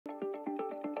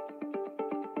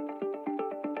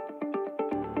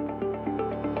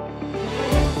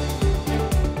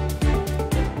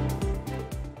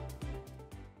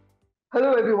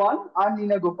Hello, everyone. I'm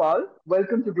Neena Gopal.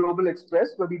 Welcome to Global Express,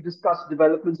 where we discuss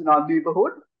developments in our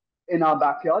neighborhood, in our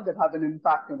backyard that have an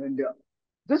impact on India.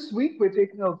 This week, we're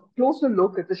taking a closer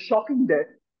look at the shocking death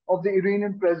of the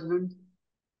Iranian President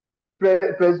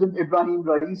Ebrahim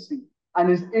Raisi, and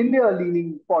his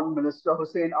India-leaning Foreign Minister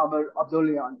Hossein Amir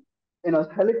Abdollahian in a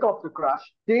helicopter crash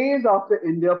days after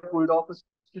India pulled off a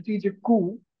strategic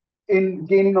coup in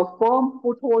gaining a firm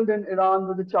foothold in Iran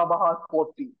with the Chabahar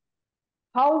port deal.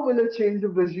 How will a change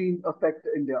of regime affect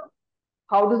India?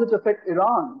 How does it affect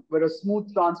Iran, where a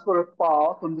smooth transfer of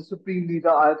power from the supreme leader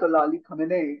Ayatollah Ali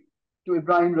Khamenei to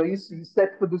Ibrahim Raisi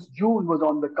set for this June was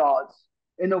on the cards?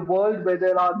 In a world where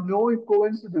there are no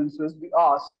coincidences, we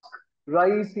ask,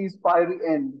 Raisi's fiery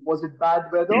end, was it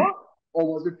bad weather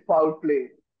or was it foul play?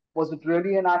 Was it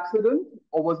really an accident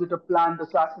or was it a planned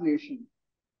assassination?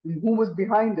 And who was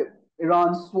behind it?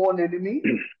 Iran's sworn enemy,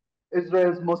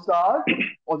 Israel's Mossad,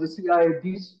 or the CIA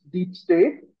deep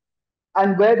state?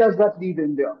 And where does that leave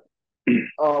India?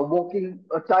 Walking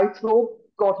a tightrope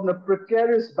caught in a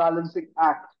precarious balancing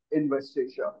act in West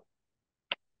Asia.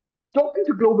 Talking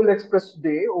to Global Express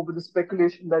today over the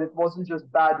speculation that it wasn't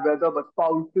just bad weather but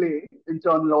foul play,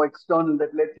 internal or external,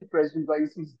 that led to President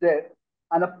Raisi's death,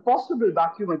 and a possible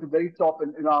vacuum at the very top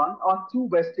in Iran, are two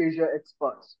West Asia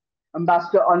experts.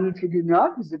 Ambassador Anil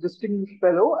Tribunal is a distinguished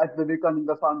fellow at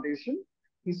Vivekananda Foundation.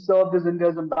 He served as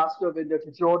India's ambassador of India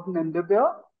to Jordan and Libya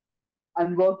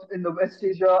and worked in the West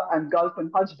Asia and Gulf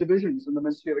and Hajj divisions in the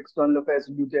Ministry of External Affairs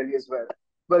in New Delhi as well.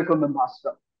 Welcome,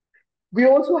 Ambassador. We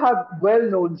also have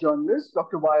well-known journalist,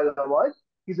 Dr. Wael Awad.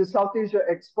 He's a South Asia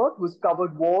expert who's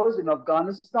covered wars in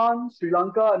Afghanistan, Sri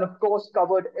Lanka, and of course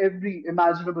covered every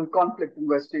imaginable conflict in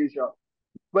West Asia.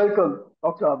 Welcome,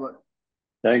 Dr. Awad.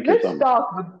 Thank you, Let's Tom.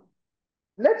 start with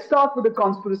let's start with the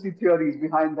conspiracy theories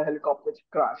behind the helicopter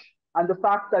crash and the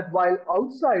fact that while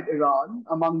outside Iran,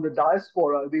 among the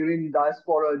diaspora, the Iranian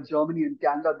diaspora in Germany and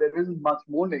Canada, there isn't much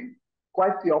mourning.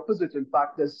 Quite the opposite, in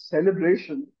fact, there's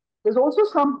celebration. There's also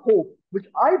some hope, which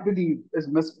I believe is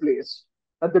misplaced,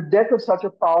 that the death of such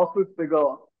a powerful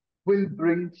figure will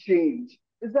bring change.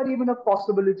 Is that even a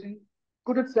possibility?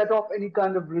 Could it set off any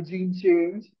kind of regime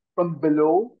change from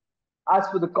below? As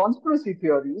for the conspiracy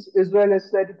theories, Israel has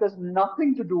said it has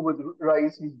nothing to do with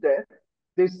Raisi's death.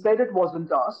 They said it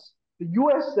wasn't us. The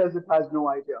US says it has no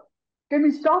idea. Can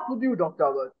we start with you, Dr.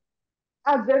 Awad?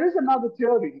 As there is another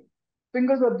theory,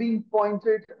 fingers are being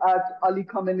pointed at Ali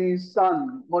Khamenei's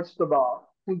son, Mujtaba,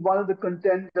 who's one of the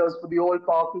contenders for the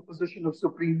all-powerful position of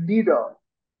supreme leader.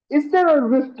 Is there a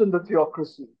rift in the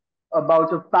theocracy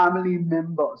about a family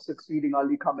member succeeding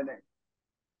Ali Khamenei?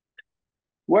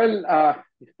 Well,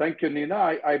 thank you,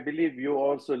 Nina. I believe you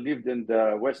also lived in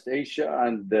the West Asia,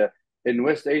 and in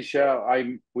West Asia,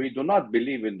 we do not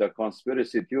believe in the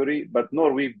conspiracy theory, but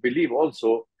nor we believe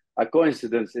also a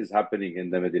coincidence is happening in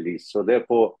the Middle East. So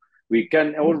therefore, we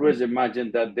can always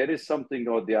imagine that there is something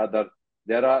or the other.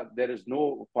 There is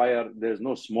no fire, there is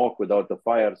no smoke without a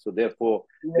fire. So therefore,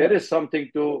 there is something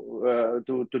to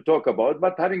talk about.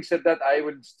 But having said that, I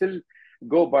will still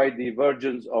go by the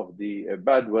versions of the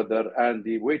bad weather and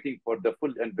the waiting for the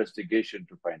full investigation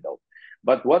to find out.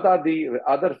 But what are the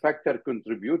other factors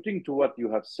contributing to what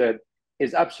you have said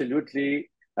is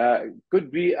absolutely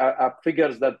could be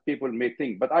figures that people may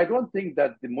think. But I don't think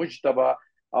that the mujtaba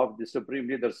of the supreme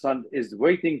leader's son is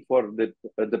waiting for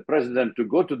the president to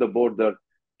go to the border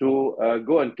to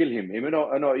go and kill him.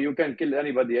 You can kill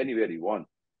anybody anywhere you want,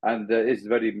 and it's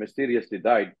very mysteriously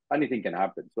died. Anything can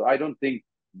happen. So I don't think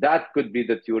that could be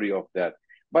the theory of that.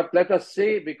 But let us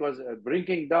say, because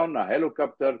bringing down a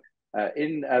helicopter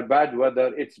in bad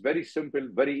weather, it's very simple,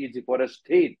 very easy for a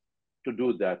state to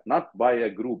do that, not by a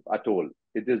group at all.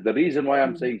 It is the reason why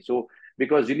I'm saying so,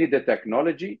 because you need the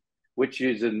technology, which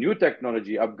is a new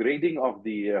technology, upgrading of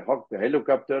the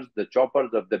helicopters, the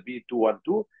choppers of the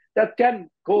B-212, that can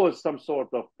cause some sort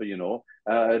of,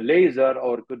 laser,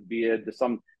 or could be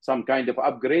some kind of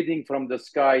upgrading from the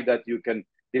sky that you can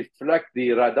deflect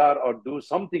the radar or do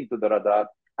something to the radar.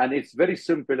 And it's very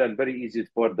simple and very easy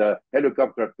for the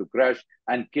helicopter to crash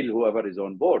and kill whoever is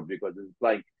on board, because it's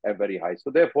flying very high. So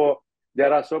therefore,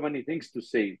 there are so many things to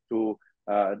say to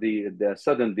the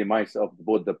sudden demise of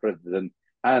both the president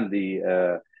and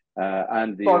the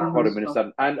foreign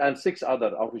minister and six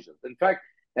other officials. In fact,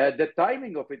 the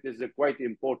timing of it is quite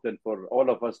important for all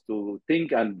of us to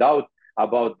think and doubt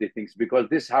about the things, because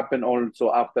this happened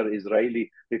also after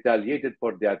Israeli retaliated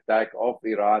for the attack of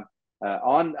Iran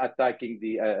on attacking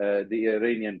the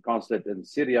Iranian consulate in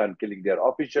Syria and killing their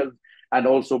officials, and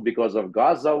also because of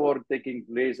Gaza war taking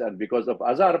place, and because of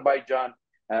Azerbaijan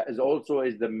is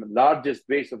the largest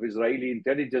base of Israeli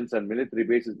intelligence and military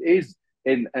bases is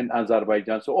in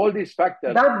Azerbaijan. So all these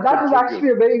factors That is contribute. actually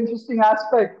a very interesting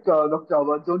aspect, Dr.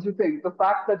 Awad, don't you think? The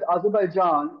fact that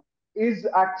Azerbaijan is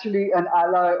actually an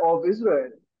ally of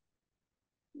Israel.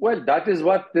 Well, that is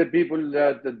what the people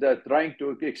they're trying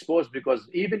to expose, because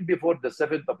even before the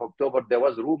 7th of October, there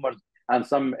was rumors and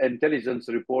some intelligence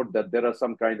report that there are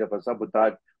some kind of a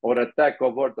sabotage or attack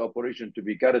covert operation to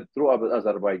be carried through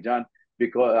Azerbaijan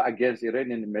because against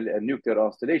Iranian nuclear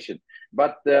installation.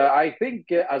 But I think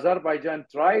Azerbaijan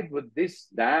tried with this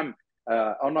dam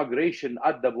inauguration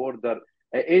at the border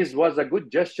was a good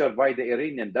gesture by the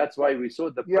Iranian. That's why we saw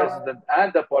the Yeah. president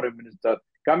and the foreign minister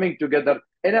coming together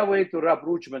in a way to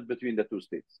rapprochement between the two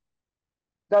states.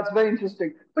 That's very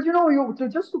interesting. But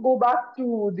just to go back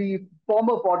to the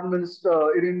former foreign minister,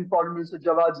 Iranian foreign minister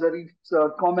Javad Zarif's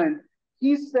comment,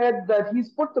 he said that he's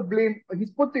put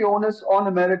the onus on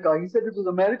America. He said it was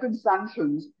American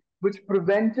sanctions which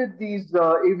prevented these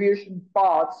aviation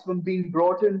parts from being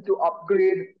brought in to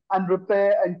upgrade and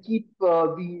repair and keep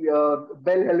the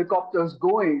Bell helicopters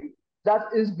going. That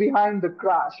is behind the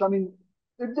crash. I mean,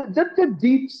 the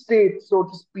deep state, so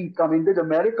to speak. I mean, did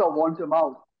America want him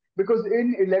out? Because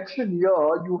in election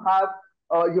year you have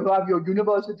your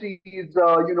universities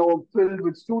filled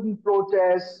with student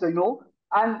protests,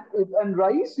 and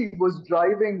Raisi was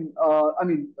driving. I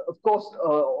mean, of course,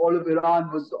 all of Iran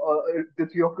was the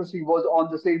theocracy was on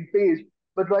the same page,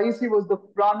 but Raisi was the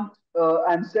front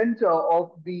and center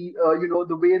of the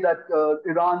the way that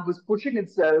Iran was pushing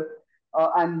itself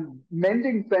and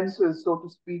mending fences, so to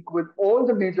speak, with all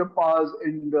the major powers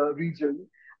in the region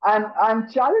and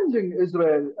challenging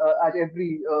Israel at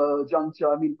every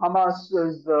juncture. I mean,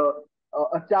 Hamas's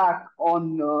attack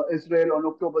on Israel on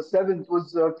October 7th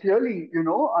was clearly,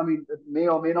 I mean, it may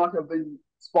or may not have been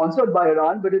sponsored by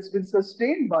Iran, but it's been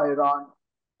sustained by Iran,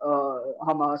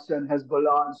 Hamas and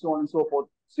Hezbollah, and so on and so forth.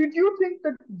 So, do you think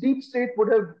that deep state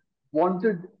would have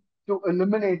wanted to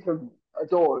eliminate him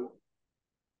at all?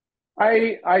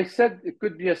 I said it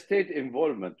could be a state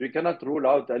involvement. We cannot rule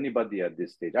out anybody at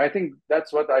this stage. I think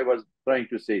that's what I was trying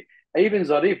to say. Even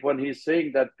Zarif, when he's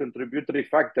saying that contributory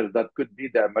factors that could be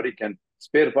the American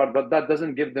spare part, but that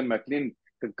doesn't give them a clean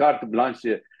carte blanche,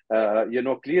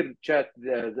 clear chat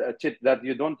that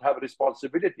you don't have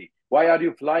responsibility. Why are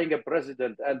you flying a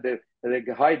president and the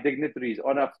high dignitaries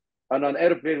on an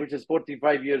airplane which is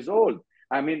 45 years old?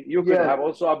 I mean, you could have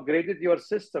also upgraded your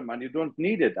system and you don't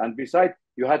need it. And besides,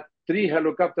 you had 3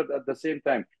 helicopters at the same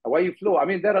time. Why you flew? I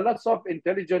mean, there are lots of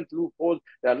intelligent loopholes.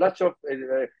 There are lots of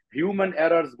human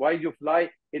errors. Why you fly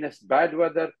in a bad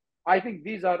weather? I think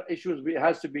these are issues which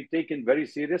has to be taken very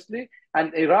seriously.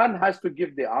 And Iran has to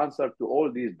give the answer to all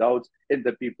these doubts in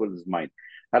the people's mind.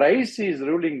 Raisi's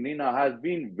ruling, Nina, has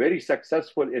been very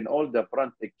successful in all the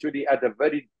fronts, actually at a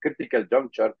very critical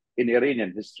juncture in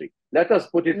Iranian history. Let us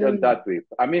put it in that way.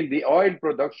 I mean, the oil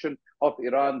production of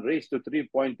Iran raised to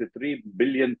 3.3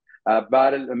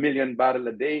 million barrel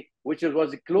a day, which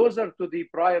was closer to the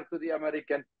prior to the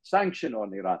American sanction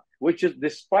on Iran, which is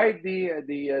despite the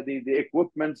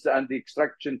equipments and the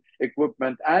extraction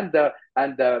equipment and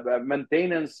the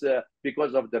maintenance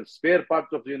because of the spare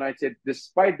parts of the United States,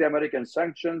 despite the American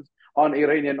sanctions on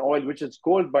Iranian oil, which is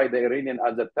called by the Iranian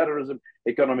as a terrorism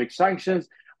economic sanctions.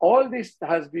 All this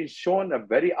has been shown a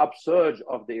very upsurge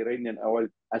of the Iranian oil,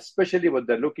 especially with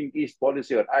the looking east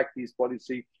policy or act east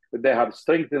policy. They have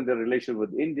strengthened the relation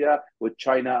with India, with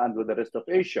China, and with the rest of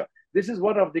Asia. This is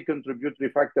one of the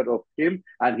contributory factors of him,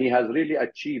 and he has really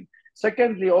achieved.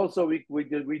 Secondly, also, we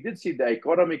did see the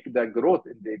growth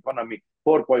in the economy,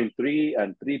 4.3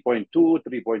 and 3.2,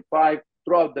 3.5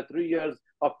 throughout the 3 years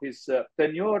of his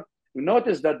tenure. We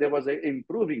noticed that there was an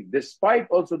improving, despite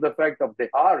also the fact of the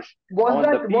harsh. Was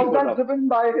that driven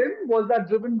by him? Was that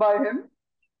driven by him?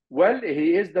 Well,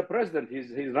 he is the president.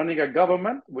 He's running a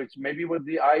government, which maybe with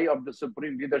the eye of the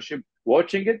supreme leadership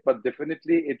watching it, but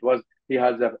definitely he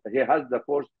has the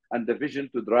force and the vision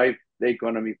to drive the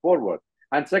economy forward.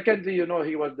 And secondly,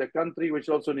 he was the country which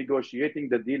also negotiating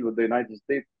the deal with the United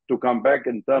States to come back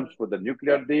in terms for the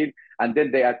nuclear deal. And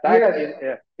then they attacked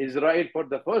Israel for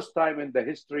the first time in the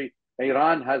history.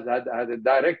 Iran has had a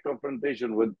direct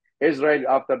confrontation with Israel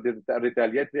after the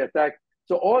retaliatory attack.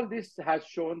 So all this has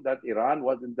shown that Iran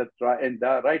was in the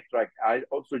right track. I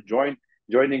also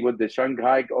joining with the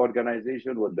Shanghai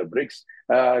organization, with the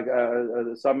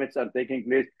BRICS summits are taking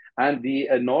place, and the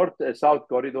north-south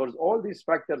corridors. All these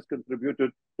factors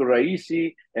contributed to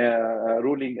Raisi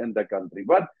ruling in the country.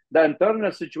 But the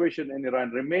internal situation in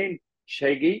Iran remained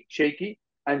shaky,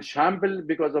 and shambled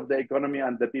because of the economy,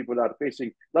 and the people are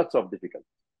facing lots of difficulties.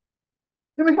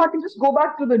 if I can just go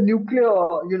back to the nuclear,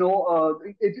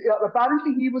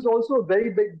 apparently he was also a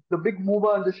the big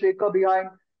mover and the shaker behind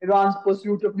Iran's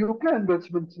pursuit of nuclear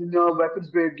enrichment in a weapons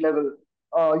grade level.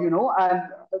 And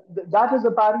that is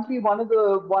apparently one of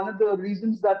the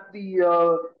reasons that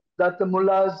the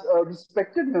mullahs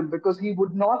respected him, because he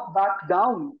would not back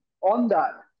down on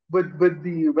that with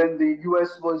the when the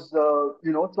US was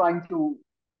trying to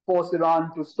force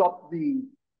Iran to stop the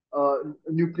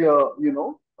nuclear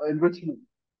enrichment.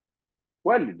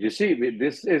 Well, you see,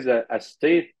 this is a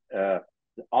state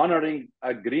honoring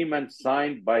agreement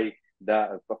signed by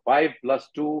the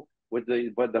 5+2 with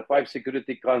the five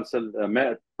Security Council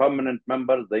permanent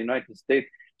members, the United States.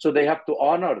 So they have to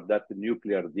honor that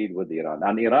nuclear deal with Iran.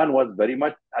 And Iran was very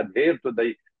much adhered to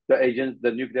the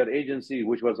nuclear agency,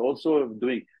 which was also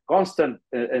doing constant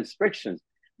inspections.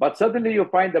 But suddenly you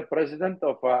find the president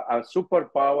of a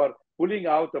superpower pulling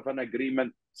out of an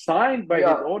agreement signed by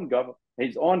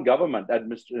his own government,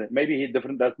 maybe he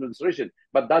different administration,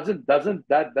 but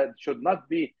that should not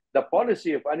be the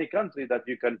policy of any country that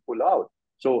you can pull out.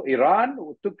 So Iran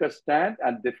took a stand,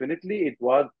 and definitely it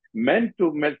was meant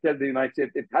to tell the United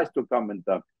States it has to come in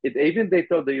terms. Even they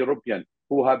told the Europeans,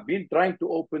 who have been trying to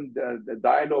open the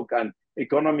dialogue and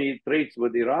economy trades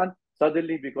with Iran,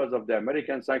 suddenly because of the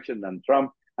American sanctions and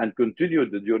Trump, and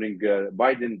continued during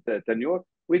Biden tenure,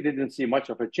 we didn't see much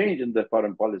of a change in the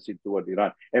foreign policy toward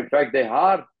Iran. In fact, they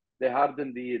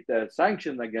hardened the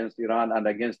sanctions against Iran and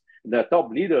against the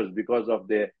top leaders because of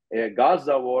the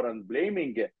Gaza war, and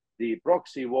blaming the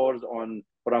proxy wars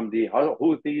from the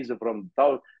Houthis, from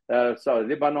south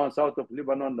Lebanon, south of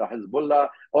Lebanon, the Hezbollah,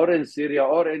 or in Syria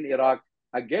or in Iraq,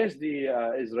 against the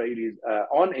Israelis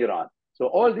on Iran. So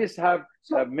all this have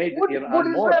made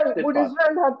Iran more steadfast.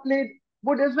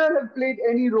 Would Israel have played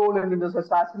any role in this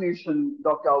assassination,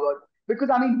 Dr. Awad? Because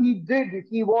I mean,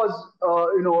 he was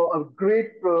a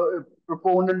great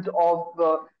proponent of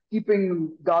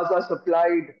keeping Gaza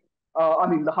supplied.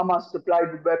 The Hamas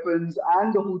supplied with weapons,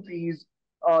 and the Houthis.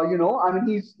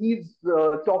 He's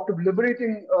talked of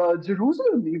liberating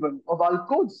Jerusalem, even of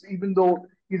Al-Quds, even though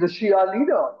he's a Shia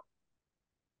leader.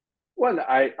 Well,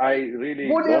 I really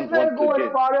would don't Israel want go to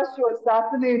as far as to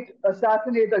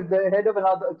assassinate the head of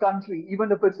another country,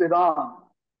 even if it's Iran?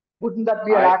 Wouldn't that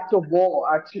be an act of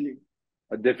war, actually?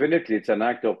 Definitely, it's an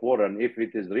act of war, and if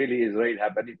it is really Israel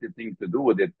have anything to do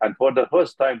with it, and for the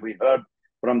first time we heard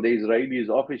from the Israelis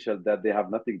officials that they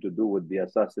have nothing to do with the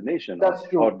assassination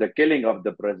or the killing of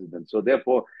the president. So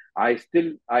therefore, I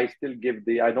still give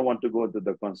I don't want to go into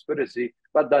the conspiracy,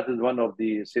 but that is one of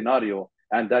the scenario,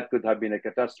 and that could have been a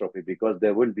catastrophe, because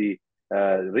there will be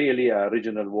really a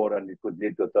regional war, and it could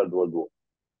lead to a third world war.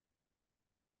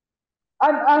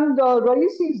 And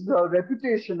Raisi's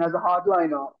reputation as a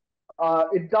hardliner,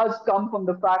 it does come from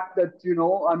the fact that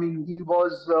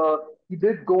he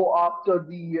did go after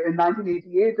in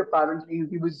 1988. Apparently,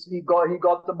 he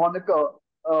got the moniker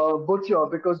Butcher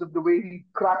because of the way he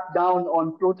cracked down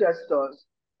on protesters,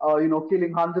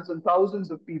 killing hundreds and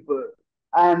thousands of people.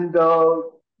 And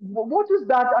what is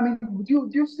that? I mean, do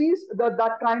you see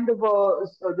that kind of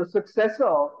the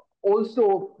successor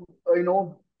also,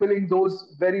 filling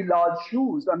those very large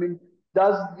shoes? I mean,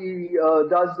 does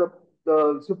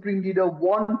the supreme leader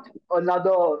want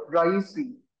another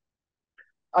Raisi?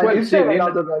 And is there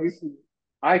another Raisi?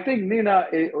 I think, Neena,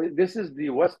 this is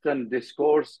the Western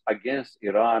discourse against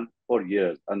Iran for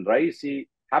years. And Raisi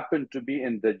happened to be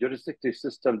in the jurisdictive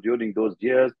system during those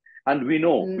years. And we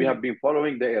know, we have been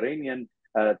following the Iranian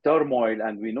turmoil,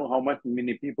 and we know how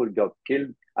many people got killed,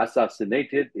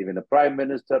 assassinated, even a prime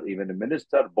minister, even a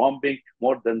minister, bombing,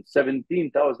 more than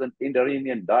 17,000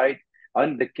 Iranians died,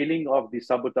 and the killing of the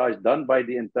sabotage done by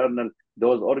the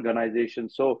those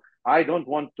organizations. So I don't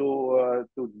want to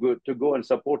go and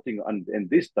supporting in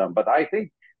this term, but I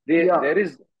think there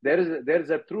is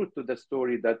a truth to the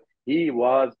story that he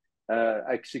was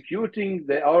executing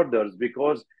the orders,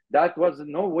 because that was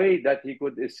no way that he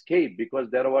could escape, because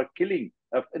there were killing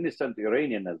of innocent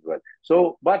Iranian as well.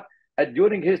 So, but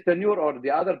during his tenure, or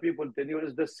the other people's tenure,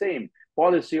 is the same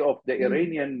policy of the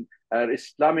Iranian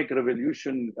Islamic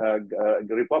Revolution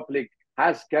Republic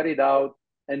has carried out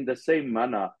in the same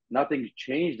manner. Nothing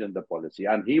changed in the policy.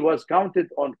 And he was counted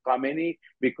on Khamenei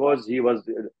because he was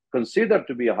considered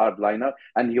to be a hardliner,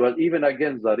 and he was even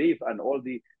against Zarif and all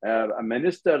the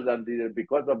ministers, and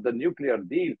because of the nuclear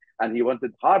deal, and he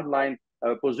wanted hardline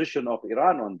position of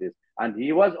Iran on this. And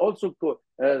he was also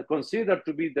considered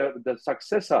to be the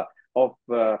successor of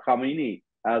Khamenei,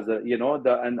 as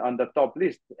on the top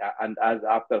list, and as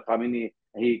after Khamenei,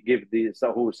 he gave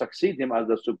who succeed him as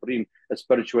the supreme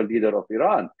spiritual leader of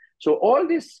Iran. So all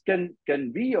this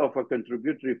can be of a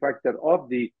contributory factor of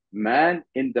the man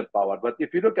in the power. But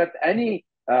if you look at any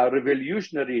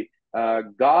revolutionary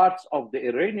guards of the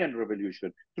Iranian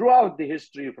Revolution throughout the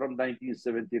history from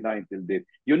 1979 till date,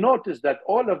 you notice that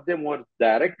all of them were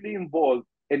directly involved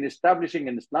in establishing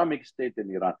an Islamic State in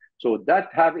Iran. So that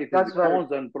have its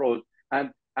cons and pros,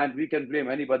 and we can blame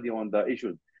anybody on the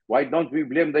issues. Why don't we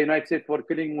blame the United States for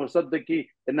killing Mossad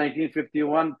in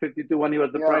 1951, 52 when he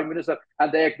was the prime minister,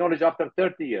 and they acknowledge after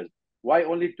 30 years? Why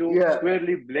only to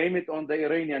squarely blame it on the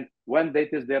Iranian when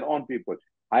that is their own people?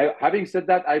 Having said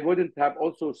that, I wouldn't have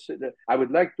also said, I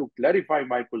would like to clarify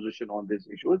my position on this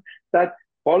issue, that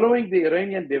following the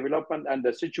Iranian development and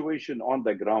the situation on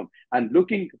the ground, and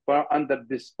looking for under,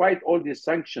 despite all these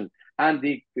sanctions and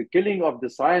the killing of the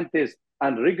scientists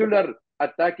and regular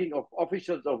attacking of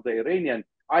officials of the Iranian,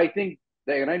 I think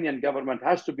the Iranian government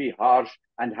has to be harsh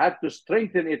and had to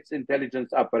strengthen its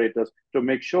intelligence apparatus to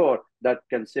make sure that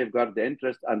can safeguard the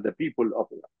interests and the people of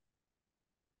Iran.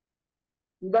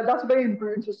 That's a very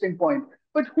interesting point.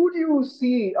 But who do you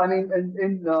see? I mean,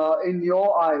 in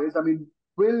your eyes, I mean,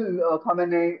 will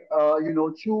Khamenei,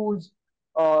 choose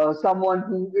someone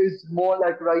who is more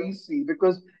like Raisi?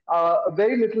 Because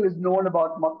very little is known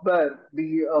about Makbar,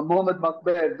 the Mohammad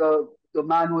Makbar, the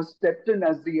man who stepped in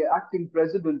as the acting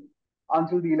president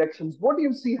until the elections. What do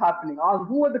you see happening?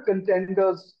 Who are the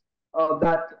contenders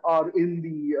that are in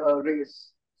the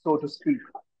race, so to speak?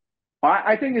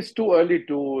 I think it's too early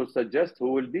to suggest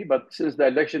who will be, but since the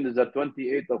election is the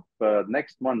 28th of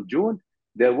next month, June,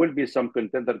 there will be some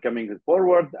contender coming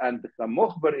forward, and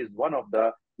Mokhbar is one of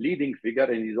the leading figure,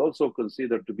 and he's also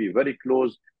considered to be very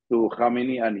close to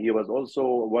Khamenei, and he was also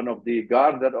one of the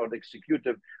guard or the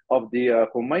executive of the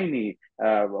Khomeini,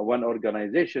 one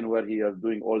organization where he was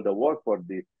doing all the work for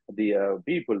the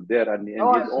people there and in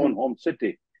his own home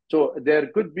city. So there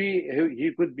could be,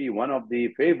 he could be one of the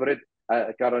favorite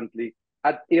currently.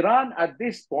 At Iran, at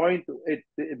this point,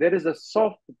 there is a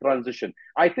soft transition.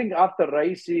 I think after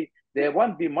Raisi, there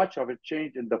won't be much of a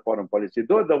change in the foreign policy.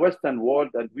 Though the Western world,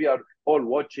 and we are all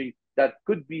watching, that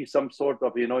could be some sort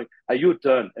of, a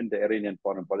U-turn in the Iranian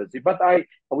foreign policy. But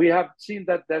we have seen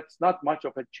that that's not much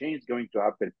of a change going to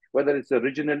happen, whether it's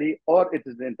regionally or it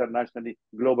is the internationally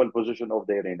global position of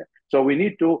the Iranian. So we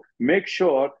need to make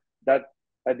sure that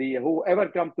whoever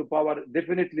comes to power,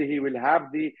 definitely he will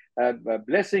have the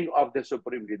blessing of the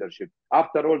supreme leadership.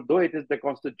 After all, though it is the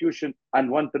constitution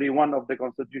and 131 of the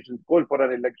constitution call for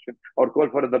an election or call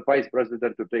for the vice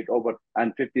president to take over,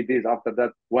 and 50 days after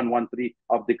that, 113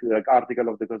 of the article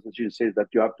of the constitution says that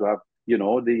you have to have,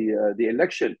 the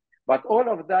election. But all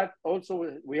of that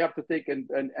also we have to take in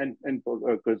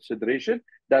consideration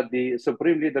that the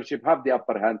supreme leadership have the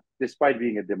upper hand despite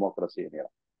being a democracy in Iran.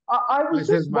 I was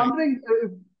just wondering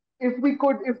if we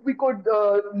could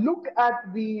look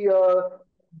at the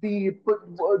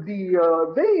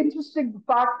very interesting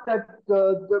fact that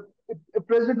the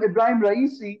President Ebrahim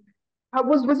Raisi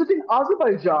was visiting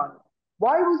Azerbaijan.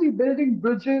 Why was he building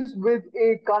bridges with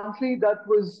a country that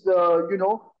was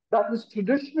that was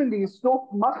traditionally so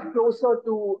much closer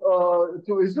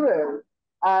to Israel?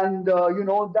 And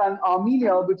than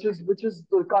Armenia, which is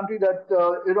the country that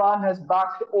Iran has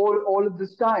backed all of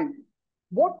this time.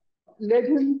 What led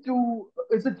him to?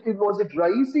 Was it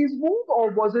Raisi's move, or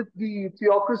was it the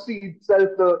theocracy itself,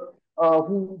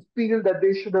 who feel that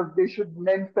they should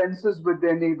mend fences with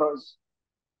their neighbors?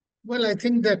 Well, I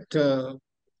think that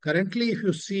currently, if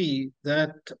you see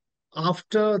that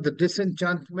after the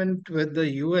disenchantment with the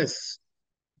US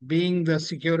being the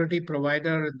security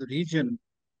provider in the region,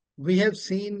 we have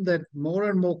seen that more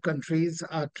and more countries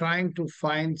are trying to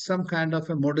find some kind of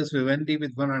a modus vivendi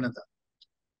with one another.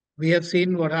 We have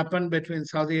seen what happened between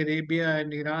Saudi Arabia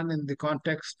and Iran in the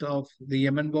context of the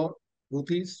Yemen war,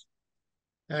 Houthis.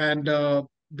 And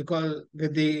because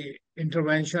with the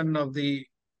intervention of the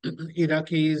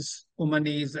Iraqis,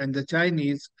 Omanis, and the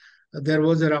Chinese, there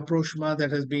was a rapprochement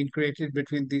that has been created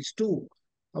between these two,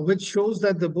 which shows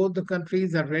that both the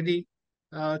countries are ready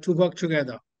to work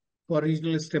together for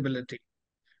regional stability.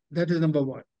 That is number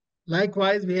one.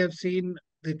 Likewise, we have seen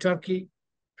the Turkey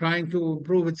trying to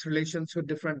improve its relations with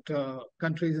different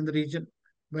countries in the region,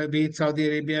 be it Saudi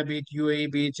Arabia, be it UAE,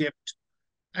 be it Egypt.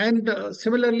 And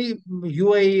similarly,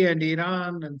 UAE and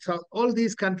Iran and all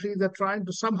these countries are trying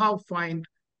to somehow find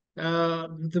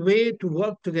the way to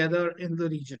work together in the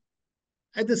region.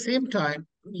 At the same time,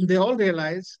 they all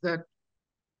realize that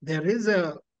there is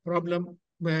a problem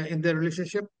in their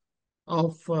relationship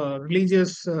of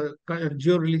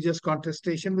geo-religious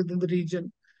contestation within the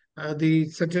region, the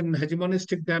certain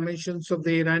hegemonistic dimensions of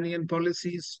the Iranian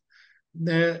policies,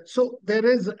 So there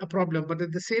is a problem, but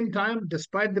at the same time,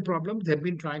 despite the problems, they've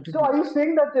been trying to So do are you that.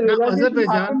 saying that the Now, realization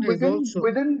Azerbaijan happened is also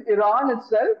within Iran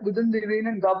itself, within the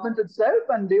Iranian government itself,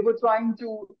 and they were trying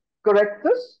to correct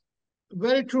this?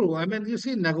 very true. I mean, you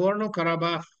see,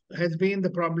 Nagorno-Karabakh has been the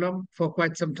problem for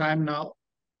quite some time now,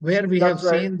 where we have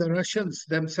That's right. seen the Russians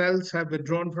themselves have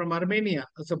withdrawn from Armenia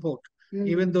support, Hmm.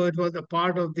 even though it was a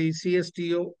part of the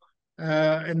CSTO,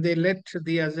 and they let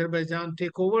the Azerbaijan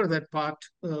take over that part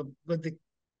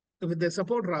with their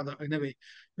support rather in a way,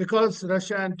 because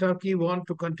Russia and Turkey want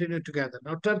to continue together.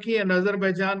 Now Turkey and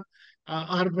Azerbaijan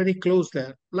are very close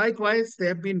there. Likewise, they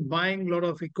have been buying a lot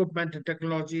of equipment and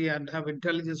technology and have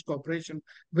intelligence cooperation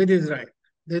with Israel.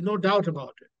 There's no doubt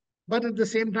about it. But at the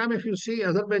same time, if you see,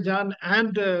 Azerbaijan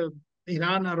and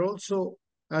Iran are also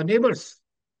neighbors.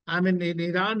 I mean, in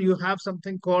Iran, you have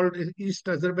something called East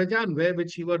Azerbaijan,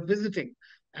 which you were visiting,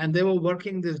 and they were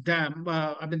working this dam.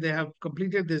 I mean, they have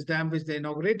completed this dam which they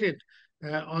inaugurated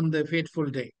on the fateful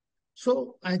day.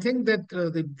 So I think that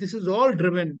this is all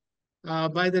driven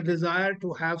by the desire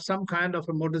to have some kind of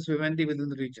a modus vivendi within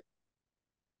the region.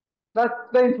 That's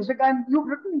very interesting. And you've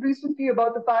written recently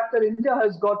about the fact that India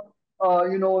has got,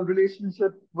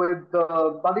 relationship with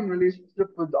budding relationship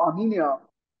with Armenia,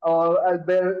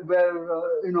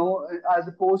 as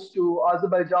opposed to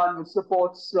Azerbaijan, which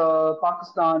supports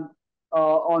Pakistan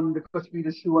on the Kashmir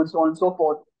issue and so on and so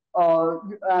forth.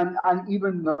 And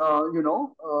even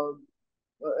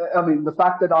I mean, the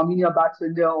fact that Armenia backs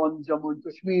India on Jammu and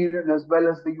Kashmir, and as well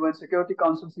as the UN Security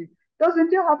Council seat. Does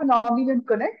India have an Armenian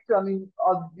connect? I mean,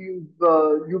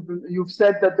 you've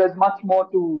said that there's much more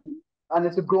to, and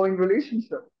it's a growing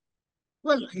relationship.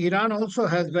 Well, Iran also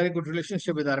has very good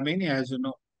relationship with Armenia, as you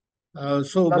know.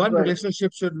 So That's one right.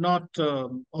 relationship should not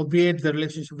obviate the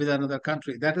relationship with another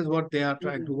country. That is what they are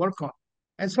trying to Mhm. work on.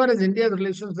 As far as India's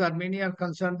relations with Armenia are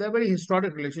concerned, they're very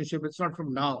historic relationship. It's not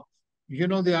from now. You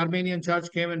know, the Armenian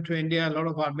church came into India. A lot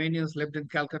of Armenians lived in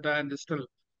Calcutta and they still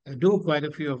do quite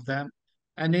a few of them.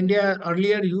 And India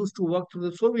earlier used to work through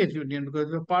the Soviet Union because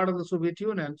we were part of the Soviet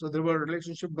Union. So there were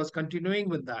relationship was continuing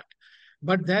with that.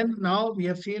 But then now we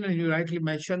have seen, and you rightly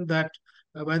mentioned that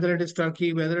whether it is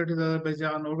Turkey, whether it is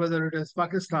Azerbaijan, or whether it is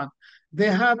Pakistan, they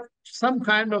have some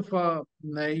kind of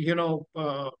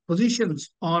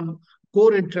positions on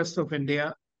core interests of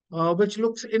India, which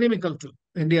looks inimical to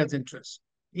India's interests.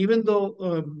 Even though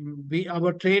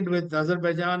our trade with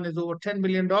Azerbaijan is over $10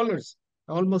 billion,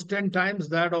 almost 10 times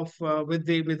that of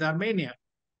with Armenia.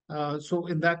 So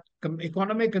in that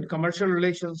economic and commercial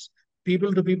relations,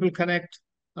 people to people connect.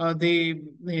 The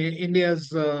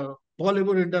India's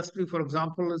Bollywood industry, for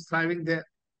example, is thriving there.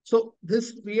 So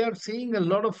this we are seeing a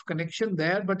lot of connection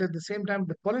there, but at the same time,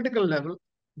 the political level,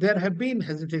 there have been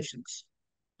hesitations,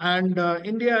 and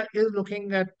India is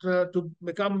looking at to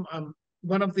become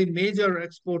one of the major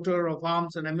exporter of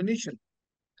arms and ammunition.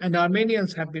 And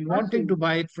Armenians have been I wanting see. to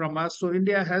buy it from us. So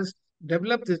India has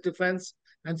developed this defense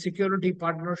and security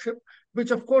partnership, which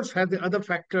of course has the other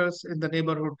factors in the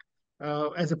neighborhood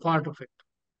as a part of it.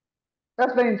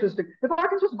 That's very interesting. If I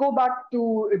can just go back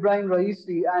to Ibrahim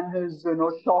Raisi and his,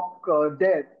 shock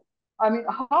death. I mean,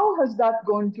 how has that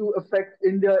going to affect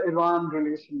India-Iran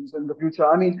relations in the future?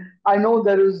 I mean, I know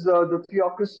there is the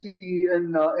theocracy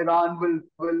in Iran will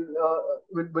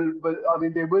I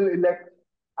mean, they will elect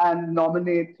and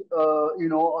nominate,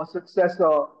 a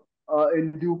successor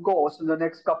in due course in the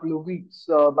next couple of weeks,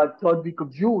 by the third week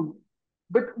of June.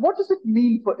 But what does it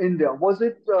mean for India? Was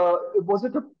it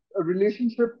a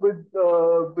relationship with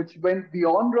which went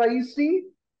beyond Raisi?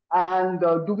 And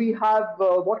do we have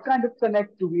what kind of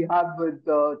connect do we have with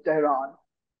Tehran?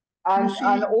 You And see,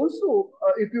 also,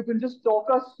 if you can just talk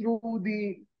us through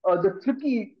the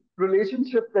tricky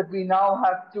relationship that we now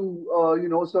have to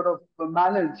sort of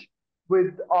manage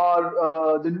with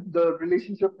the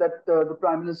relationship that the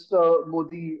Prime Minister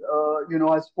Modi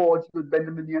has forged with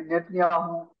Benjamin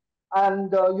Netanyahu,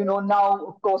 and now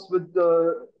of course with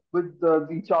the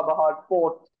Chabahar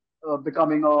port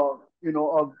becoming a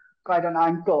kind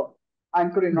of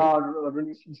anchoring yeah. our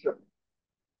relationship.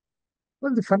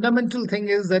 Well, the fundamental thing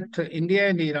is that India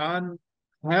and Iran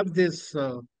have this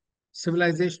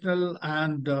civilizational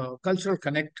and cultural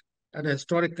connect and a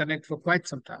historic connect for quite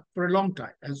some time, for a long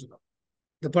time, as you know.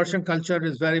 The Persian culture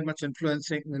is very much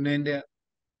influencing in India.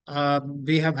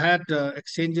 We have had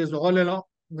exchanges all along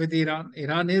with Iran.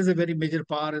 Iran is a very major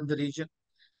power in the region,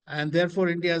 and therefore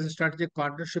India's strategic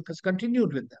partnership has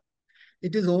continued with them.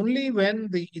 It is only when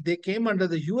they came under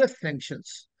the US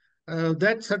sanctions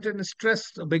that certain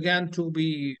stress began to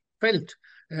be felt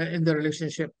in the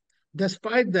relationship.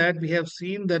 Despite that, we have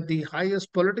seen that the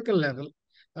highest political level,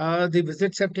 the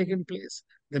visits have taken place,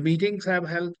 the meetings have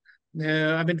held,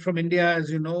 I mean, from India, as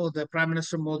you know, the Prime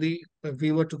Minister Modi, if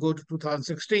we were to go to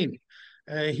 2016,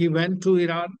 he went to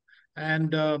Iran,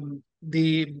 and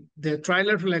the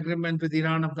trilateral agreement with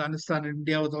Iran, Afghanistan, and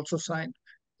India was also signed.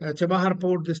 Chabahar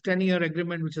Port, this 10-year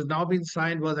agreement, which has now been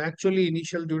signed, was actually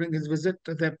initial during his visit,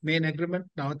 the main agreement.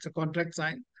 Now it's a contract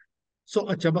signed. So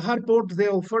a Chabahar Port they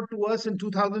offered to us in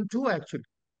 2002, actually,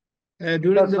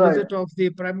 during That's the right. visit of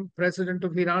the Prime President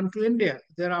of Iran to India,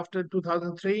 thereafter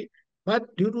 2003.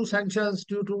 But due to sanctions,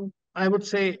 due to, I would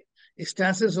say,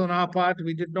 stasis on our part,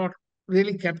 we did not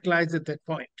really capitalize at that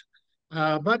point.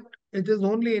 But it is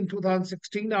only in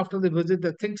 2016, after the visit,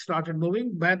 that things started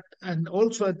moving. But and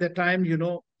also at that time, you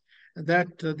know, that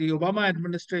the Obama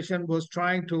administration was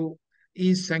trying to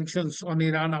ease sanctions on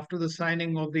Iran after the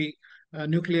signing of the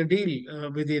nuclear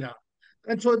deal with Iran.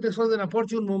 And so this was an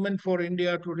opportune moment for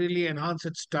India to really enhance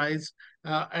its ties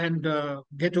and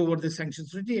get over the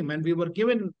sanctions regime. And we were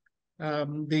given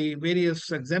the various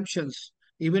exemptions,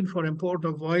 even for import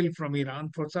of oil from Iran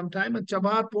for some time. And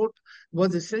Chabahar port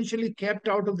was essentially kept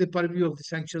out of the purview of the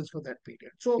sanctions for that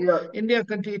period. So Yeah, India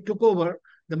took over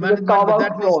the with a management, but that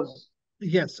carve-out was, clause.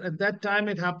 yes, at that time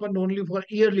it happened only for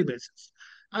yearly basis.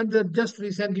 And just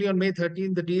recently on May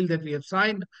 13th, the deal that we have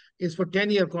signed is for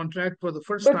 10-year contract for the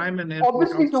first But time an airport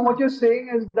obviously, so what outside. you're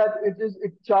saying is that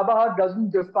Chabahar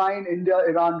doesn't define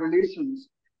India-Iran relations,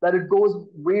 that it goes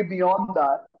way beyond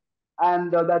that,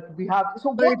 and that we have.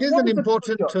 So But what is the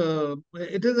future?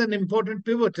 it is an important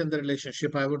pivot in the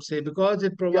relationship, I would say, because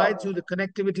it Yeah, provides you the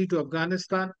connectivity to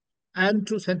Afghanistan and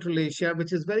to Central Asia,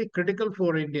 which is very critical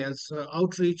for India's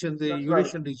outreach in the that's right.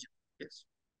 Eurasian region. Yes.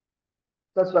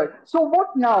 That's right. So what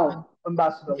And now,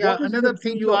 Ambassador? yeah, What does another the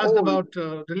thing future you asked hold?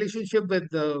 about relationship with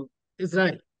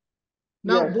Israel.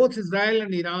 Now, Yes. both Israel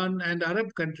and Iran and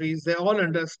Arab countries, they all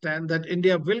understand that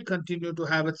India will continue to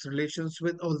have its relations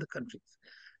with all the countries.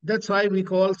 That's why we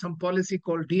call some policy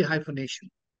called de-hyphenation.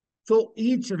 So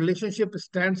each relationship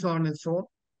stands on its own.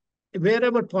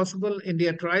 Wherever possible,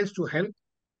 India tries to help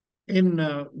in,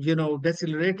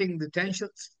 decelerating the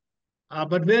tensions.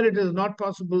 But where it is not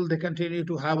possible, they continue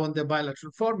to have on their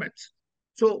bilateral formats.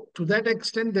 So to that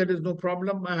extent, there is no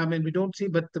problem. I mean, we don't see,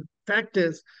 but the fact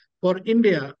is, for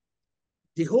India,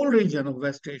 the whole region of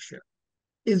West Asia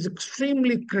is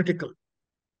extremely critical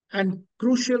and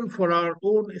crucial for our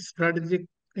own strategic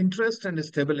interest and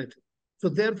stability. So,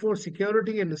 therefore,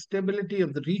 security and stability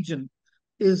of the region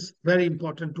is very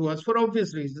important to us for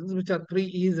obvious reasons, which are three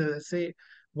E's, as I say.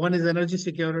 One is energy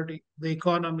security, the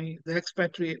economy, the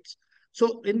expatriates.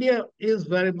 So, India is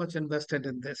very much invested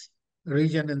in this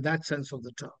region in that sense of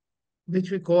the term, which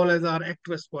we call as our Act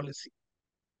West policy.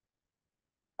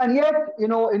 And yet,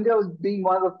 India was being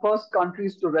one of the first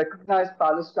countries to recognize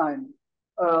Palestine.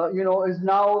 Is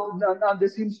now there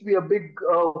seems to be a big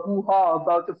hoo-ha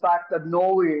about the fact that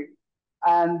Norway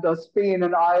and Spain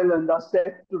and Ireland are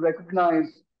set to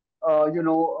recognize,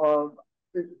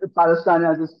 Palestine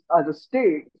as a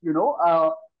state.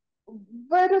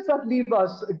 Where does that leave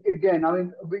us again? I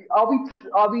mean,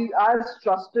 are we as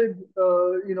trusted?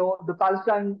 The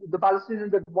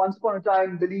Palestinians that once upon a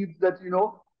time believed that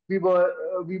we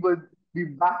were we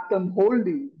backed them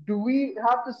wholly. Do we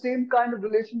have the same kind of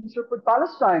relationship with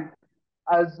Palestine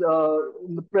as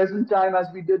in the present time as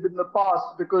we did in the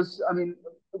past? Because I mean,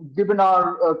 given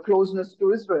our closeness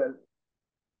to Israel.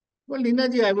 Well,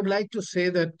 Linaji, I would like to say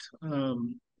that,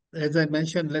 as I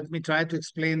mentioned, let me try to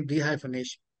explain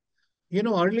dehyphenation.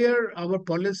 Earlier our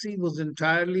policy was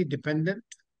entirely dependent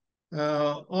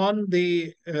on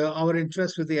the our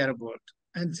interest with the Arab world.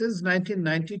 And since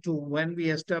 1992, when we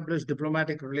established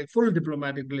full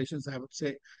diplomatic relations, I would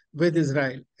say, with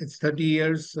Israel, it's 30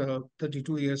 years,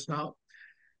 32 years now.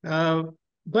 Uh,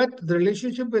 but the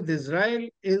relationship with Israel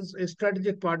is a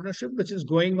strategic partnership which is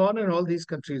going on, and all these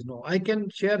countries know. I can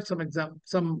share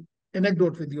some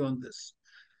anecdote with you on this.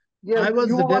 Yes, I was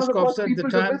you the were one of desk the first officer at the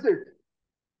people to time. visit.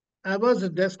 I was a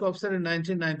desk officer in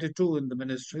 1992 in the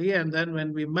ministry, and then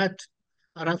when we met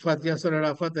Yasser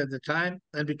Arafat at the time,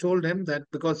 and we told him that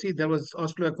because see there was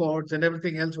Oslo Accords and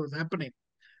everything else was happening.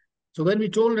 So when we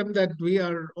told him that we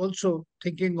are also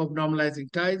thinking of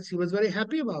normalizing ties, he was very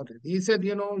happy about it. He said,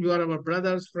 you are our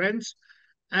brothers, friends,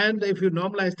 and if you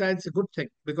normalize ties, it's a good thing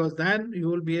because then you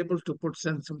will be able to put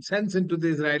some sense into the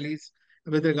Israelis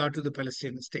with regard to the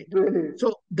Palestinian state. Really?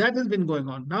 So that has been going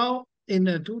on. Now, in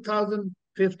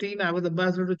 2015, I was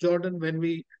ambassador to Jordan when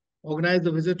we organized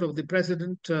the visit of the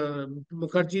President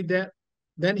Mukherjee there.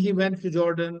 Then he went to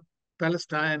Jordan,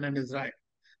 Palestine, and Israel.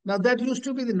 Now, that used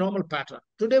to be the normal pattern.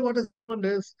 Today, what has happened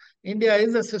is India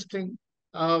is assisting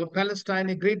Palestine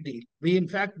a great deal. We, in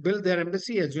fact, built their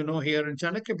embassy, as you know, here in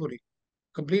Chanakyapuri.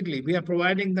 completely. We are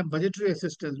providing them budgetary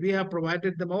assistance. We have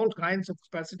provided them all kinds of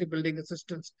capacity building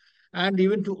assistance. And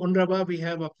even to UNRWA, we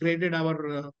have upgraded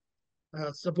our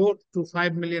support to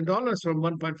 $5 million from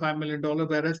 $1.5 million.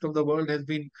 The rest of the world has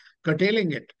been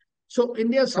curtailing it. So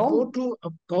India's support to a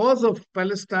cause of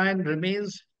Palestine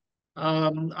remains,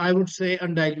 I would say,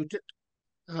 undiluted.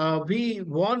 We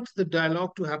want the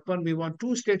dialogue to happen. We want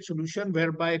two-state solution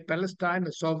whereby Palestine,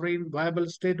 a sovereign, viable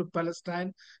state of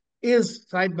Palestine, is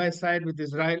side by side with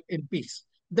Israel in peace.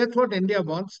 That's what India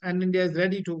wants, and India is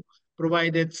ready to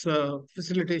provide its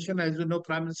facilitation. As you know,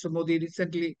 Prime Minister Modi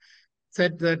recently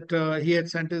said that he had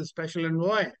sent a special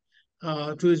envoy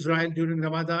to Israel during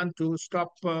Ramadan to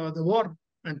stop the war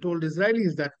and told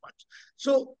Israelis that much.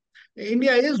 So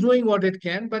India is doing what it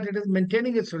can, but it is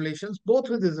maintaining its relations both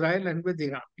with Israel and with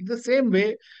Iran. In the same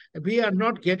way, we are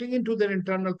not getting into their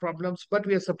internal problems, but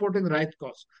we are supporting the right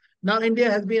cause. Now, India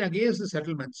has been against the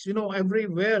settlements. You know,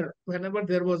 everywhere, whenever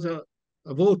there was a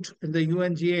vote in the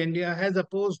UNGA, India has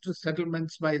opposed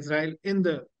settlements by Israel in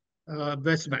the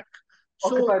West Bank.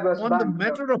 So, on the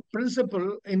matter of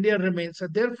principle, India remains. So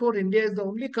therefore, India is the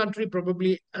only country,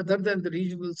 probably other than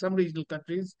the some regional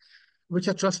countries, which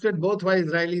are trusted both by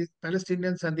Israelis,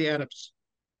 Palestinians, and the Arabs.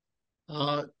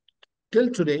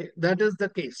 Till today, that is the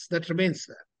case. That remains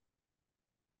there.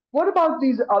 What about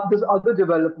this other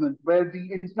development where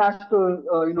the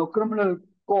International Criminal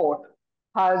Court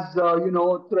has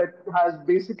has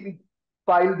basically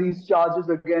filed these charges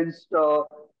against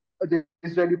the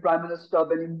Israeli Prime Minister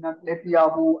Benjamin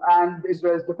Netanyahu and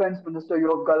Israel's Defense Minister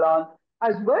Yoav Gallant,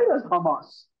 as well as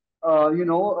Hamas.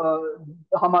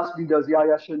 Hamas leaders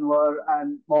Yahya Sinwar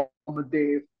and Mohammed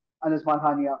Deif and Ismail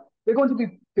Hania. They're going to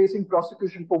be facing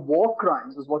prosecution for war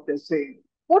crimes, is what they're saying.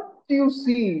 What do you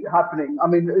see happening? I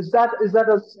mean, is that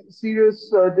a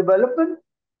serious development?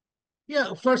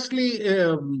 Yeah, firstly,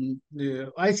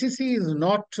 the ICC is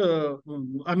not,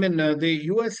 the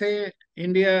USA,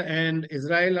 India, and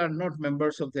Israel are not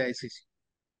members of the ICC.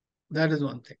 That is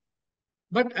one thing.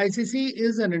 But ICC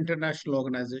is an international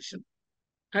organization.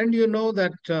 And you know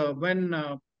that when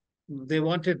they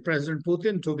wanted President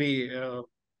Putin to be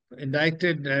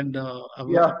indicted and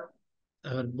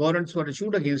warrants were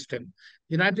issued against him,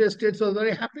 the United States was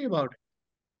very happy about it.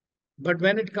 But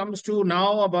when it comes to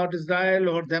now about Israel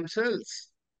or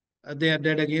themselves, they are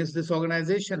dead against this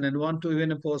organization and want to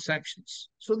even impose sanctions.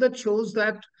 So that shows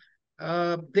that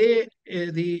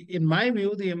in my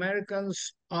view, the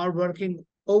Americans are working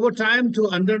overtime to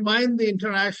undermine the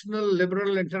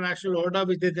liberal international order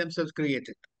which they themselves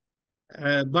created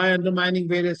by undermining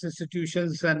various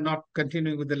institutions and not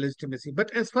continuing with the legitimacy.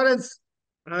 But as far as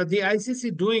the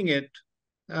ICC doing it,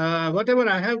 whatever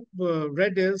I have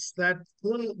read is that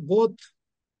both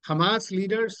Hamas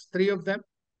leaders, 3 of them,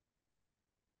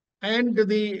 and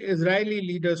the Israeli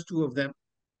leaders, 2 of them,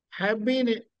 have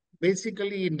been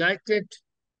basically indicted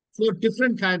for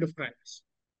different kind of crimes.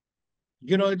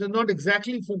 You know, it is not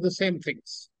exactly for the same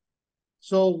things.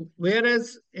 So,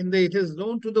 whereas it is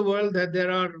known to the world that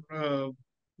there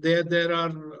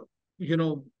are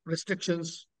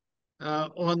restrictions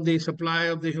on the supply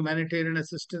of the humanitarian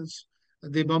assistance,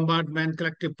 the bombardment,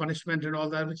 collective punishment, and all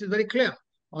that, which is very clear.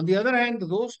 On the other hand,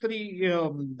 those 3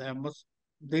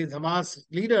 the Hamas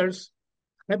leaders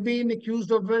have been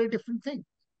accused of very different things.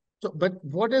 So, but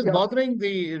what is bothering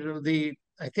the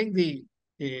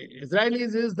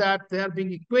Israelis is that they are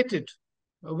being equated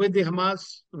with the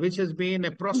Hamas, which has been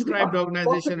a proscribed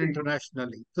organization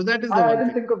internationally. So that is the one I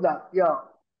didn't think of that. Yeah.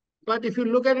 But if you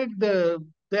look at it,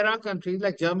 there are countries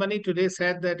like Germany today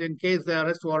said that in case the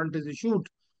arrest warrant is issued,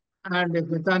 and if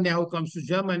Netanyahu comes to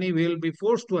Germany, we will be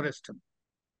forced to arrest him.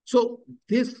 So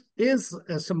this is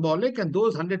symbolic, and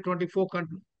those 124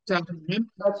 countries. That's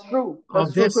true.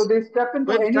 That's true. So they step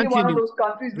into any one of those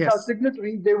countries which are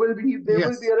signatories, they will be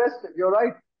arrested. You're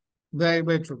right. Very,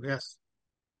 very true. Yes.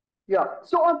 Yeah.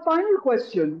 So, a final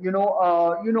question.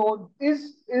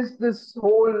 Is this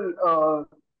whole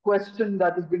question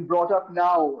that has been brought up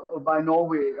now by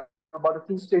Norway about a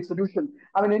two-state solution?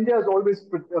 I mean, India has always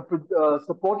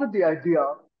supported the idea,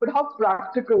 but how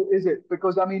practical is it?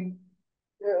 Because I mean,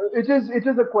 it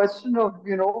is a question of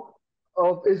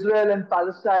Israel and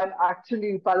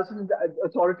Palestinian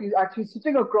authorities actually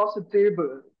sitting across the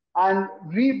table and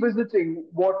revisiting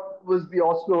what was the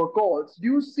Oslo Accords. Do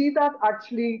you see that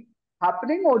actually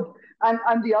happening?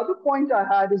 And the other point I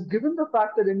had is, given the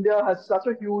fact that India has such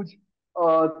a huge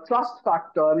trust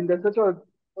factor, I mean, there's such a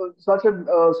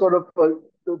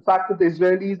the fact that the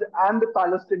Israelis and the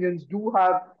Palestinians do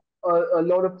have a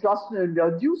lot of trust in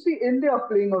India. Do you see India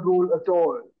playing a role at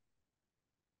all?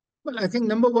 Well, I think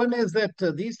number one is that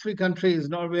these 3 countries,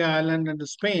 Norway, Ireland, and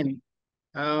Spain,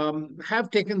 have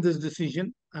taken this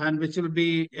decision, and which will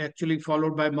be actually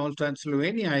followed by Malta and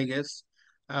Slovenia, I guess,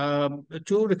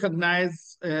 to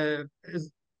recognize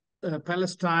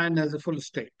Palestine as a full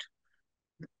state.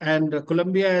 And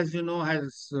Colombia, as you know,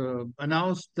 has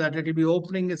announced that it will be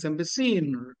opening its embassy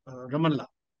in Ramallah.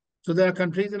 So there are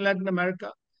countries in Latin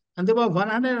America, and there were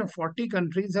 140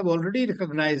 countries have already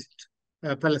recognized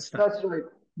Palestine. That's right.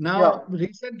 Now,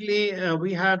 recently,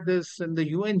 we had this in the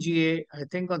UNGA, I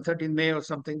think on 13th May or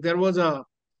something, there was a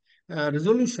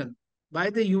resolution by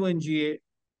the UNGA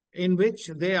in which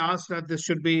they asked that this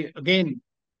should be again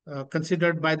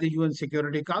considered by the UN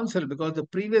Security Council, because the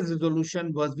previous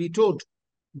resolution was vetoed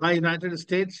by United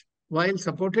States while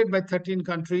supported by 13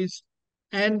 countries,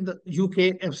 and the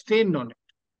UK abstained on it.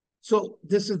 So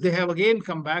they have again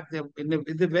come back in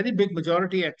a very big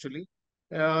majority actually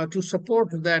to support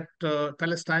that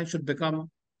Palestine should become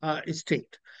a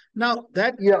state. Now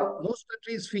that most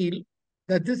countries feel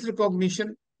that this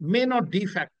recognition may not de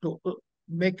facto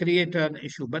may create an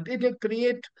issue, but it will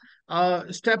create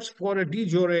steps for a de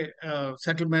jure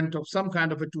settlement of some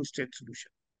kind of a two-state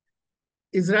solution.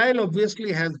 Israel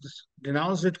obviously has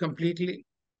denounced it completely,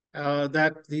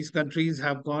 that these countries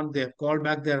have gone, they have called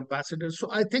back their ambassadors. So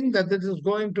I think that this is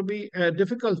going to be a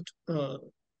difficult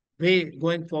way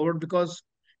going forward, because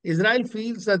Israel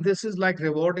feels that this is like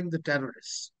rewarding the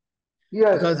terrorists.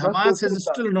 Yes, because Hamas is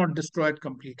still not destroyed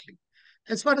completely.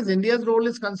 As far as India's role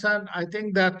is concerned, I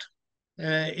think that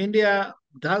India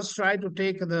does try to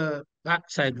take the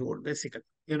backside role, basically.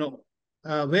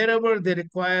 Wherever they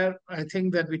require, I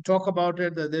think that we talk about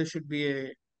it, that there should be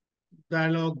a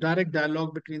direct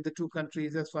dialogue between the two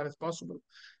countries as far as possible,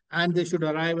 and they should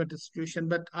arrive at a situation.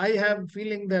 But I have a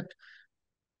feeling that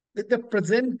with the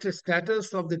present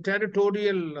status of the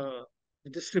territorial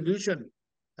distribution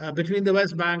between the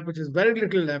West Bank, which is very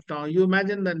little left now. You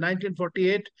imagine that in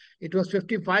 1948, it was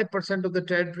 55% of the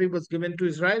territory was given to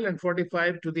Israel and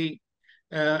 45% to the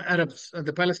Arabs,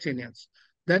 the Palestinians.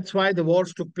 That's why the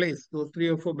wars took place. Those 3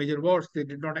 or 4 major wars, they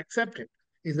did not accept it.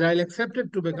 Israel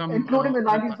accepted to become... Including the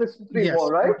 1963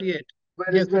 war, right? 48.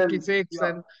 Yes, 56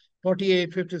 and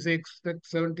 48, 56,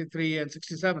 73 and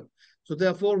 67. So there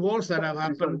are 4 wars that have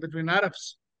happened between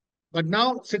Arabs. But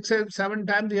now, 6 or 7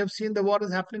 times we have seen the war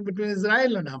is happening between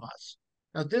Israel and Hamas.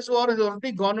 Now, this war has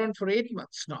already gone on for 8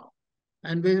 months now.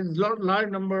 And a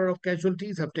large number of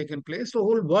casualties have taken place. The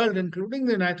whole world, including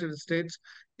the United States,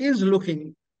 is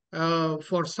looking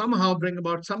for somehow bring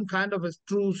about some kind of a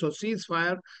truce or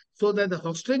ceasefire, so that the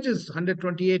hostages,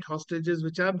 128 hostages,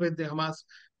 which are with the Hamas,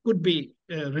 could be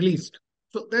released.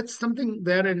 So that's something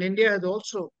there. And India has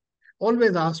also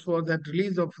always asked for that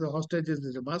release of the hostages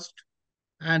is a must.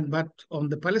 But on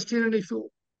the Palestinian issue,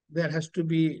 there has to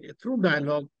be through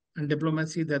dialogue and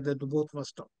diplomacy that the both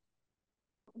must talk.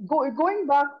 Going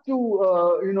back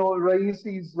to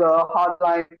Raisi's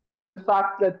hardline, the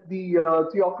fact that the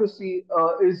theocracy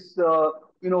is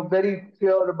very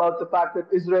clear about the fact that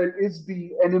Israel is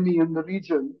the enemy in the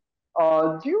region.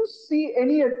 Do you see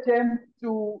any attempt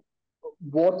to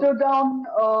water down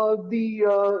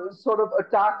the sort of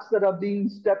attacks that are being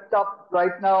stepped up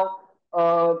right now?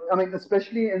 I mean,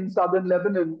 especially in southern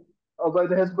Lebanon, where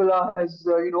the Hezbollah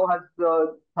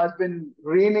has been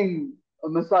raining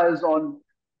missiles on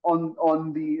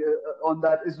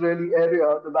that Israeli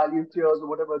area, the Valley of Tears or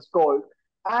whatever it's called.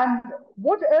 And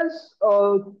what else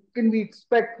can we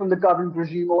expect from the current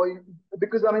regime?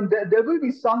 Because I mean, there will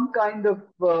be some kind of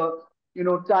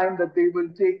time that they will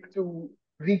take to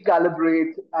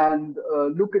recalibrate and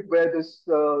look at where this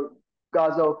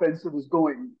Gaza offensive is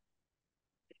going.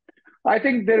 I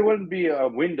think there will be a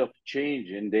wind of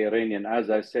change in the Iranian, as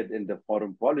I said, in the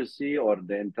foreign policy or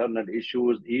the internal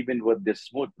issues, even with the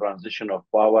smooth transition of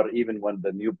power, even when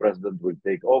the new president will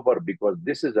take over, because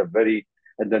this is a very,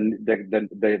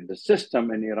 the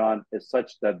system in Iran is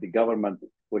such that the government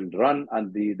will run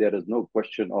and there is no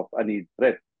question of any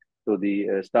threat to the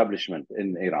establishment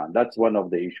in Iran. That's one of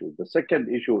the issues. The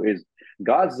second issue is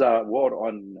Gaza war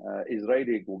on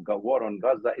Israeli war on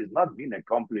Gaza is not being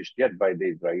accomplished yet by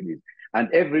the Israelis.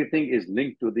 And everything is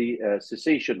linked to the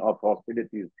cessation of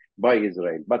hostilities by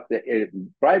Israel. But the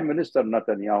Prime Minister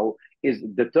Netanyahu is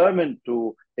determined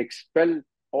to expel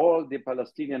all the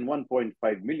Palestinian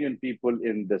 1.5 million people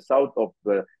in the south of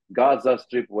the Gaza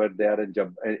Strip, where they are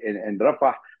in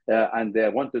Rafah, and they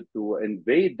wanted to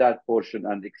invade that portion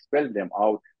and expel them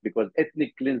out, because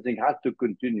ethnic cleansing has to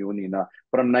continue, Nina.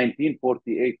 From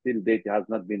 1948 till date, has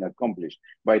not been accomplished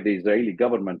by the Israeli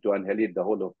government to annihilate the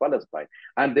whole of Palestine.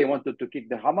 And they wanted to kick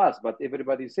the Hamas, but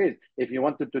everybody says, if you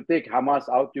wanted to take Hamas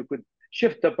out, you could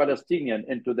shift the Palestinian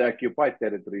into the occupied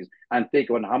territories and take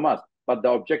on Hamas. But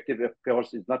the objective, of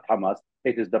course, is not Hamas.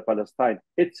 It is the Palestine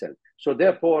itself. So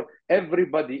therefore,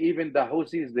 everybody, even the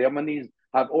Houthis, the Yemenis,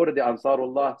 have already,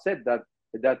 Ansarullah, said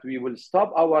that we will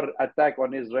stop our attack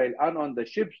on Israel and on the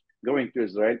ships going to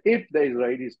Israel if the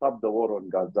Israelis stop the war on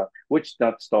Gaza, which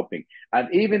not stopping.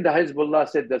 And even the Hezbollah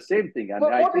said the same thing. And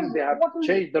I think they have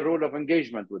changed the rule of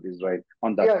engagement with Israel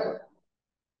on that front.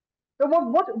 So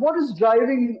what is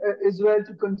driving Israel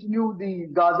to continue the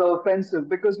Gaza offensive?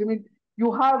 Because I mean,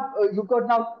 you've got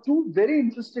now two very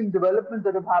interesting developments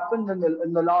that have happened in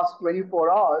the last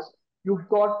 24 hours. You've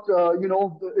got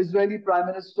the Israeli Prime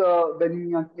Minister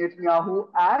Benjamin Netanyahu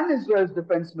and Israel's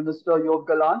Defense Minister Yoav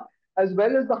Gallant, as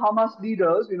well as the Hamas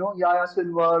leaders, Yahya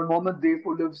Sinwar, Mohammed Deif,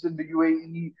 who lives in the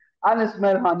UAE, and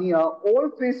Ismail Haniya,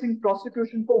 all facing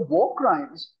prosecution for war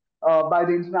crimes by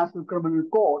the International Criminal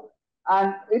Court.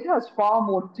 And it has far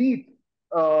more teeth,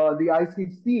 the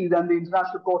ICC, than the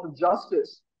International Court of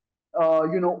Justice.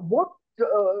 What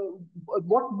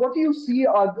do you see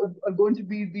are going to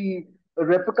be the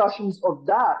repercussions of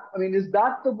that? I mean, is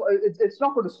that it's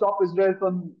not going to stop Israel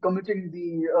from committing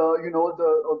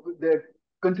they're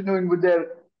continuing with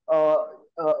their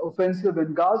offensive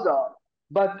in Gaza.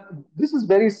 But this is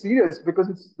very serious because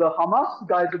it's the Hamas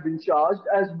guys have been charged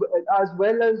as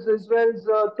well as Israel's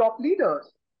top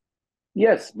leaders.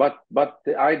 Yes, but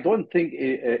I don't think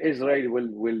Israel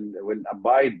will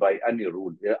abide by any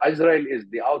rule. Israel is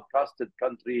the outcasted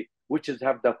country which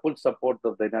have the full support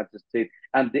of the United States,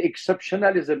 and the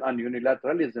exceptionalism and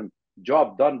unilateralism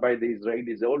job done by the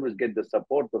Israelis, they always get the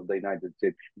support of the United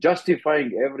States,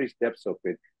 justifying every steps of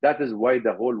it. That is why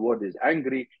the whole world is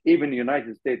angry. Even the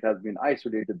United States has been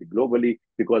isolated globally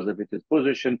because of its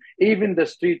position. Even the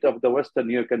street of the Western,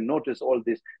 you can notice all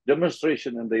this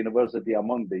demonstration in the university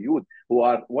among the youth who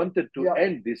are wanted to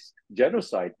end this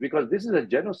genocide, because this is a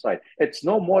genocide. It's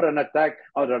no more an attack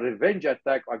or a revenge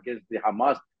attack against the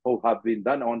Hamas who have been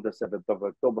done on the 7th of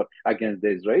October against the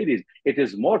Israelis. It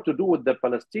is more to do with the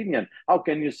Palestinian. How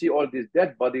can you see all these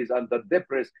dead bodies under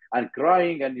debris and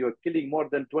crying, and you're killing more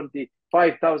than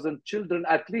 25,000 children,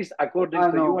 at least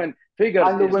according to UN figures?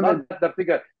 It's not the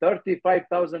figure.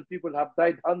 35,000 people have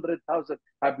died, 100,000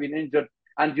 have been injured,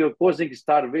 and you're causing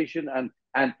starvation,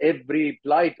 and every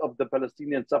plight of the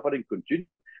Palestinian suffering continues.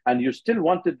 And you still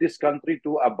wanted this country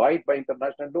to abide by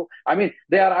international law? I mean,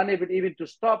 they are unable even to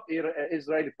stop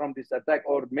Israel from this attack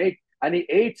or make any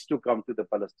aids to come to the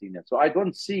Palestinians. So I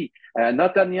don't see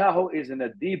Netanyahu is in a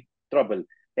deep trouble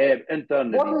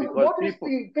internally.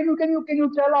 Can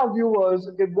you tell our viewers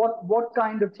what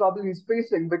kind of trouble he's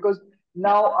facing? Because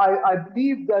now I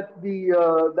believe that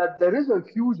that there is a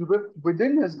huge rift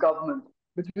within his government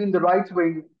between the right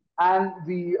wing and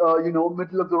the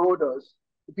middle of the roaders.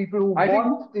 People who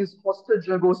want these hostage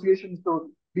negotiations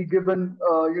to be given,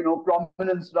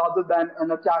 prominence rather than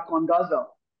an attack on Gaza.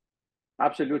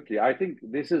 Absolutely. I think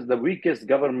this is the weakest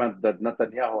government that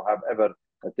Netanyahu have ever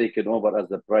taken over as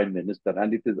the prime minister.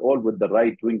 And it is all with the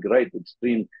right-wing,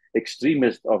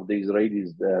 extremist of the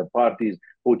Israelis parties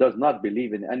who does not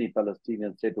believe in any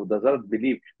Palestinian state, who does not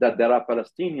believe that there are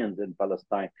Palestinians in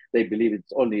Palestine. They believe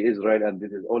it's only Israel and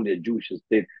it is only a Jewish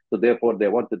state. So therefore, they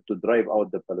wanted to drive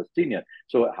out the Palestinian.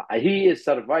 So he is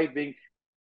surviving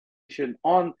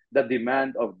on the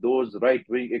demand of those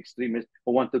right-wing extremists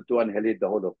who wanted to annihilate the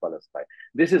whole of Palestine.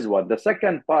 This is one. The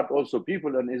second part also,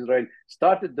 people in Israel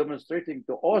started demonstrating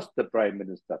to oust the prime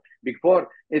minister. Before,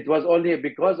 it was only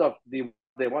because of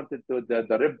they wanted to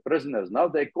the prisoners. Now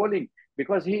they're calling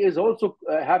because he is also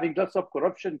having lots of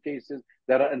corruption cases.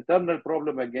 There are internal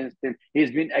problems against him.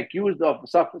 He's been accused of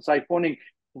siphoning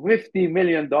 $50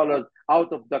 million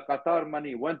out of the Qatar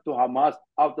money, went to Hamas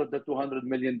out of the $200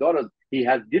 million he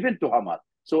has given to Hamas.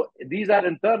 So these are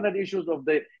internal issues of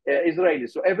the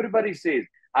Israelis. So everybody says,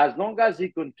 as long as he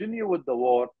continue with the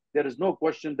war, there is no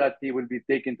question that he will be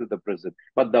taken to the prison.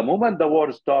 But the moment the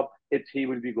war stops, he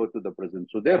will be go to the prison.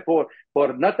 So therefore,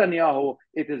 for Netanyahu,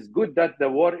 it is good that the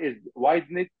war is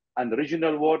widened and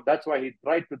regional war. That's why he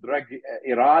tried to drag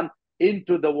Iran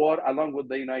into the war along with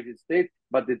the United States,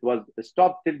 but it was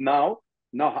stopped till now.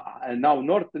 Now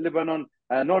North Lebanon,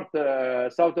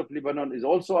 south of Lebanon is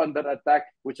also under attack,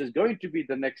 which is going to be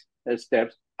the next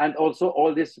steps, and also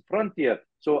all this frontier.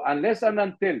 So unless and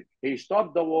until he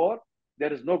stopped the war,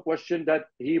 there is no question that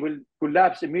he will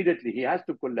collapse immediately. He has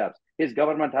to collapse. His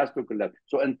government has to collapse.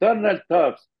 So internal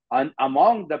turfs and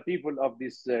among the people of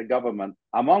this government,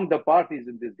 among the parties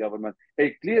in this government,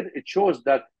 it shows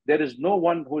that there is no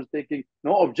one who is taking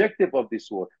no objective of this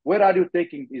war. Where are you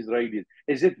taking Israelis?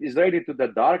 Is it Israeli to the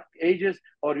dark ages,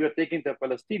 or you're taking the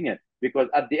Palestinian? Because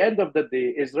at the end of the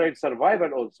day, Israel's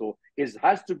survival also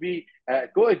has to be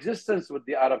coexistence with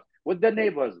the Arabs. with the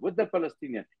neighbors, with the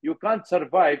Palestinians. You can't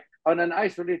survive on an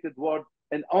isolated world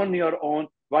and on your own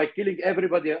by killing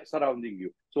everybody surrounding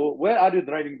you. So where are you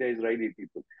driving the Israeli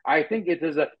people? I think it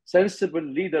is a sensible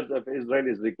leader of Israel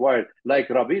is required, like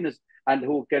Rabin is, and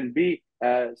who can be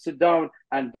sit down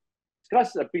and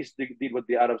discuss a peace deal with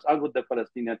the Arabs and with the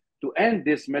Palestinians to end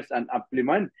this mess and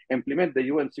implement the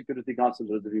UN Security Council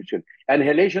resolution.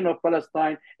 Annihilation of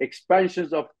Palestine,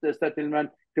 expansions of the settlement,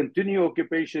 continued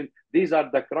occupation, these are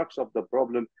the crux of the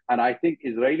problem. And I think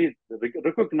Israelis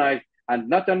recognize, and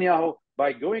Netanyahu,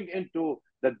 by going into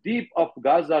the deep of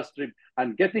Gaza Strip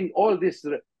and getting all these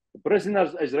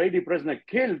prisoners, Israeli prisoners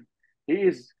killed, he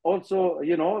is also,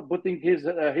 putting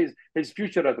his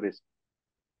future at risk.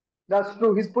 That's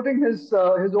true. He's putting his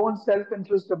own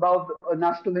self-interest above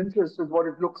national interest, is what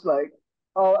it looks like.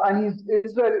 And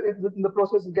Israel is in the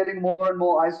process of getting more and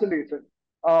more isolated.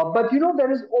 But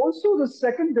there is also the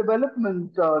second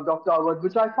development, Dr. Awad,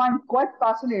 which I find quite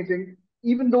fascinating,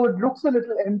 even though it looks a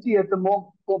little empty at the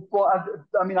moment.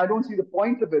 I mean, I don't see the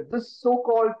point of it. This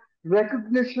so-called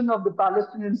recognition of the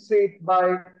Palestinian state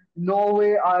by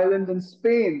Norway, Ireland, and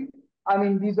Spain. I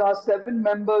mean, these are 7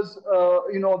 members,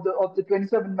 of the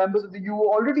 27 members of the EU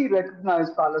already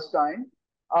recognized Palestine.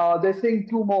 They're saying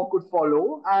 2 more could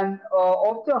follow. And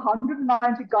of the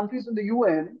 190 countries in the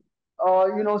UN,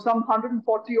 some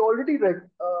 140 already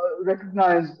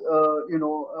recognize,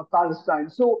 Palestine.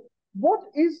 So what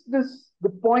is the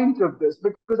point of this?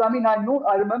 Because, I mean, I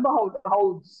remember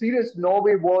how serious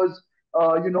Norway was,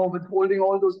 with holding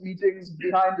all those meetings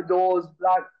behind the doors,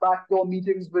 backdoor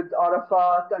meetings with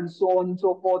Arafat and so on and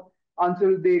so forth,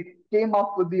 until they came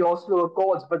up with the Oslo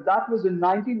Accords. But that was in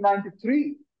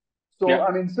 1993. So, yeah.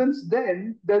 I mean, since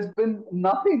then, there's been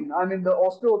nothing. I mean, the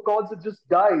Oslo Accords have just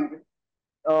died.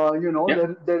 Yeah.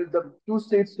 The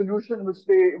two-state solution,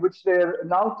 which they're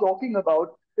now talking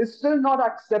about, is still not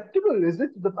acceptable, is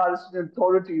it, to the Palestinian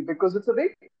Authority? Because it's a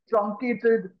very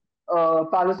truncated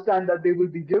Palestine that they will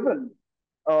be given.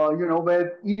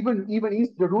 Where even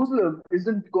East Jerusalem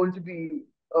isn't going to be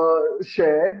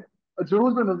shared.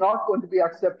 Jerusalem is not going to be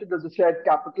accepted as a shared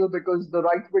capital because the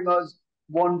right-wingers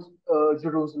want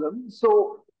Jerusalem.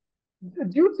 So,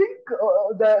 do you think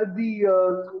that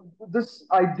this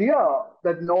idea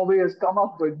that Norway has come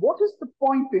up with, what is the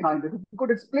point behind it? If you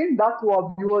could explain that to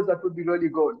our viewers, that would be really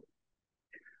good.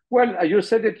 Well, you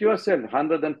said it yourself,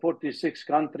 146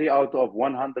 countries out of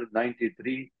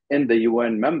 193 in the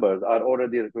UN members are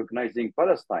already recognizing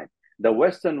Palestine. The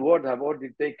Western world have already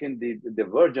taken the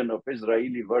version of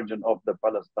Israeli version of the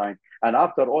Palestine. And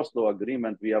after Oslo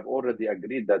Agreement, we have already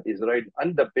agreed that Israel,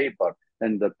 and the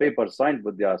paper signed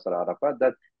with Yasser Arafat,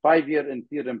 that 5-year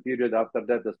interim period after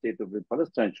that, the state of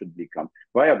Palestine should become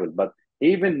viable. But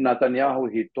even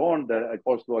Netanyahu, he torn the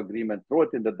Oslo Agreement, threw it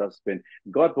in the dustbin,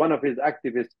 got one of his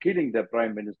activists killing the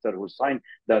prime minister who signed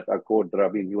that accord,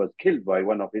 Rabin. He was killed by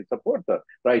one of his supporters,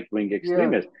 right-wing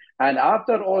extremists. Yeah. And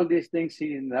after all these things,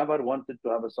 he never wanted to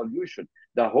have a solution.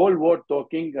 The whole world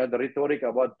talking the rhetoric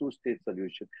about two-state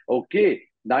solution. Okay,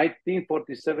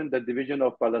 1947, the division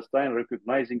of Palestine,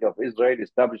 recognizing of Israel,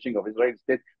 establishing of Israeli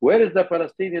state. Where is the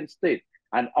Palestinian state?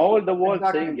 And all the world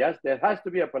saying, yes, there has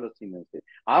to be a Palestinian state.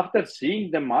 After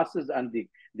seeing the masses and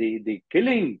the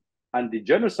killing and the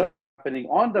genocide happening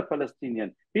on the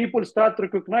Palestinian, people start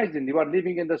recognizing. You are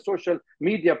living in the social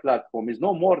media platform. It's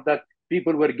no more that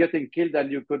people were getting killed and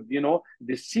you could,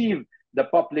 deceive the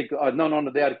public.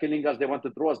 No, they are killing us. They want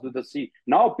to throw us to the sea.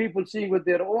 Now people seeing with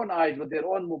their own eyes, with their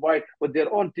own mobile, with their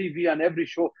own TV and every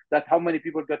show that how many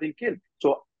people getting killed.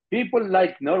 So people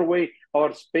like Norway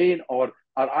or Spain or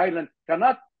Ireland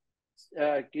cannot,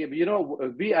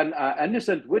 be an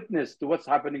innocent witness to what's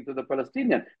happening to the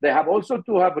Palestinian. They have also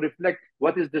to have reflect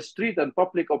what is the street and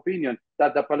public opinion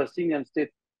that the Palestinian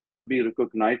state be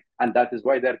recognized, and that is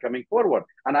why they're coming forward.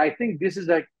 And I think this is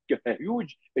a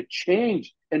huge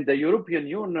change in the European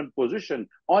Union position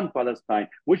on Palestine,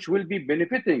 which will be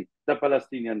benefiting the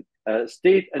Palestinian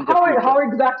state and the future.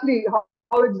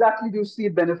 How exactly do you see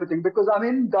it benefiting? Because I'm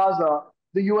in Gaza.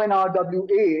 The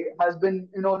UNRWA has been,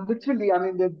 literally, I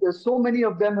mean, there's so many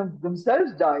of them have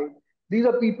themselves died. These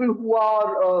are people who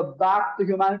are back. The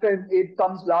humanitarian aid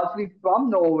comes largely from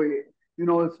Norway,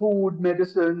 food,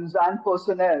 medicines, and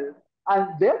personnel, and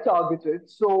they're targeted.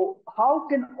 So how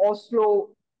can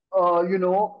Oslo,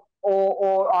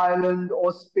 or Ireland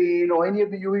or Spain or any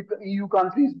of the EU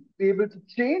countries be able to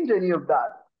change any of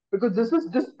that? Because this is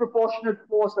disproportionate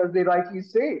force, as they rightly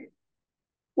say.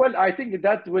 Well, I think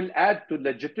that will add to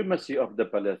legitimacy of the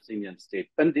Palestinian state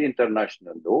and the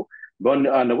international law. When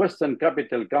the Western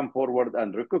capital come forward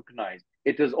and recognize,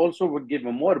 it is also will give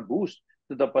a more boost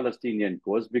to the Palestinian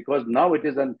cause, because now it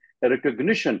is a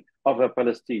recognition of a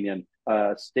Palestinian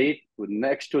state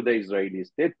next to the Israeli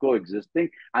state coexisting.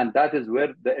 And that is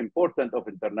where the importance of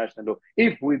international law,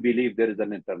 if we believe there is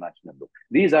an international law.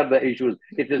 These are the issues.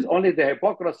 It is only the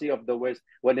hypocrisy of the West.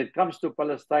 When it comes to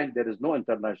Palestine, there is no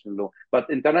international law. But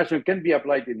international can be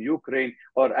applied in Ukraine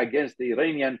or against the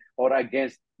Iranian or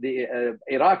against the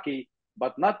Iraqi,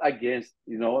 but not against,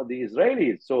 the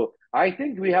Israelis. So I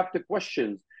think we have to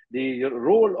question the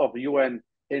role of UN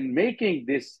in making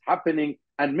this happening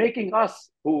and making us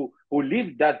who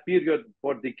lived that period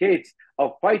for decades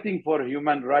of fighting for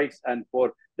human rights and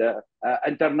for the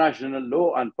international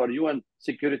law and for UN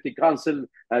Security Council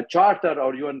charter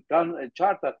or UN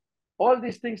charter. All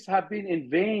these things have been in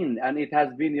vain, and it has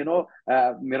been,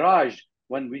 mirage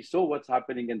when we saw what's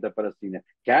happening in the Palestinian.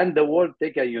 Can the world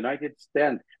take a united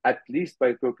stand, at least by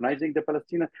recognizing the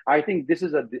Palestinian? I think this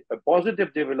is a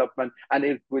positive development, and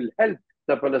it will help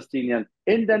the Palestinian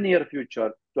in the near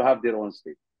future to have their own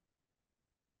state.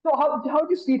 So how do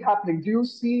you see it happening? Do you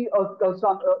see a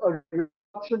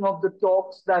reduction of the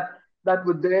talks that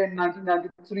were there in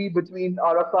 1993 between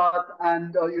Arafat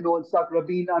and Yitzhak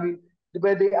Rabin? I mean,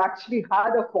 where they actually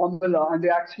had a formula and they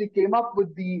actually came up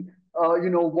with the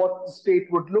what the state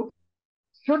would look.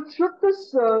 Should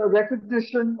this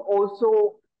recognition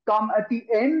also come at the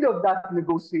end of that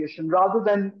negotiation rather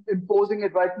than imposing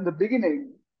it right in the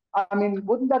beginning? I mean,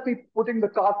 wouldn't that be putting the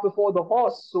cart before the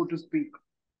horse, so to speak?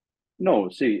 No,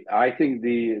 see, I think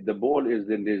the ball is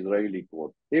in the Israeli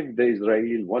court. If the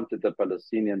Israel wanted a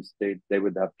Palestinian state, they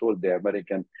would have told the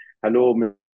American,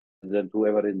 hello, President,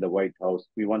 whoever in the White House,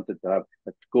 we wanted to have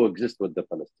coexist with the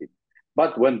Palestinians.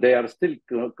 But when they are still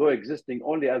coexisting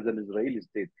only as an Israeli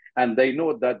state, and they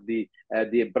know that the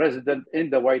president in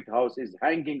the White House is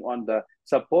hanging on the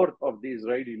support of the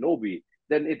Israeli lobby,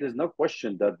 then it is no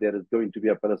question that there is going to be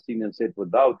a Palestinian state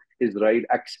without Israel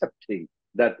accepting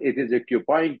that it is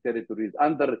occupying territories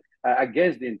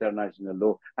against the international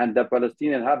law, and the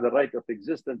Palestinians have the right of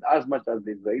existence as much as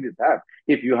the Israelis have.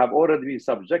 If you have already been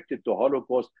subjected to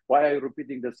Holocaust, why are you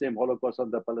repeating the same Holocaust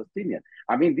on the Palestinian?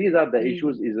 I mean, these are the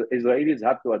issues Israelis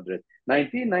have to address.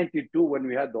 1992, when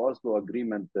we had the Oslo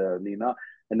Agreement, Neena,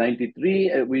 in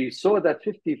 93, we saw that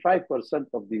 55%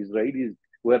 of the Israelis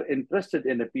were interested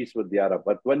in a peace with the Arab.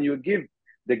 But when you give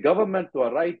the government to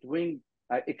a right-wing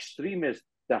extremist,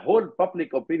 the whole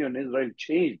public opinion in Israel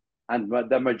changed, and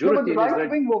the majority in Israel the right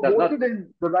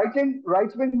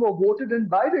wing were voted in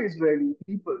by the Israeli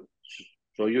people.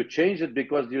 So you change it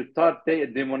because you start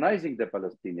demonizing the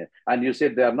Palestinians, and you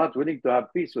said they are not willing to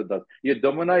have peace with us. You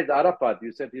demonize Arafat,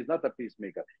 you said he's not a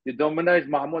peacemaker. You demonize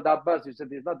Mahmoud Abbas, you said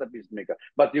he's not a peacemaker.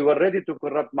 But you were ready to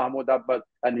corrupt Mahmoud Abbas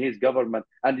and his government,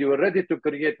 and you were ready to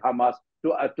create Hamas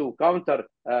to counter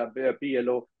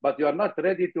PLO, but you are not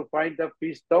ready to find a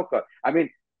peace talker. I mean,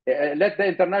 let the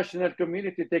international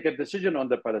community take a decision on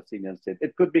the Palestinian state.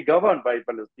 It could be governed by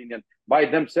Palestinians, by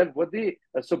themselves, with the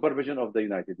supervision of the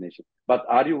United Nations. But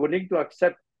are you willing to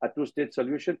accept a two-state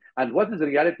solution? And what is the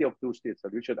reality of two-state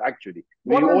solution actually?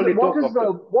 What would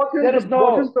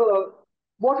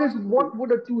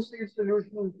a two-state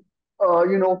solution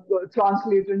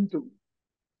translate into?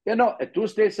 A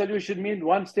two-state solution means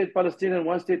one state Palestinian,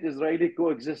 one state Israeli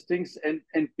coexisting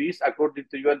in peace according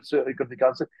to UN Security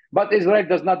Council. But Israel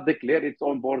does not declare its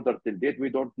own border till date. We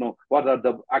don't know what are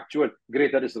the actual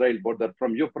Greater Israel border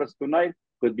from Euphrates to Nile.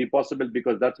 Could be possible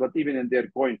because that's what even in their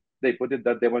coin they put it,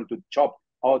 that they want to chop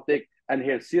or take and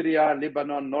here Syria,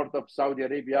 Lebanon, north of Saudi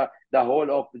Arabia, the whole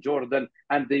of Jordan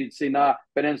and the Sinai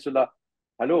Peninsula.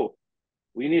 Hello.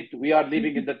 We are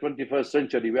living in the 21st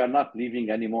century. We are not living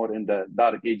anymore in the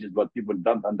dark ages, but people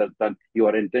don't understand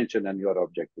your intention and your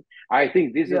objective. I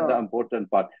think this is the important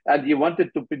part. And you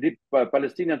wanted to predict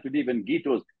Palestinians to live in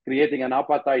ghettos, creating an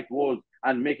apartheid wall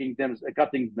and making them,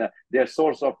 cutting their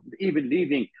source of even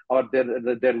living or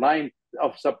their line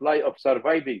of supply of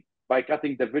surviving by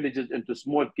cutting the villages into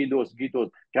small ghettos,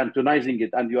 cantonizing it,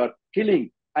 and you are killing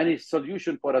any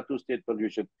solution for a two-state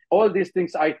solution. All these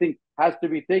things, I think, has to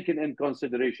be taken in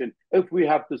consideration if we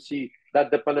have to see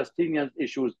that the Palestinian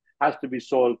issues has to be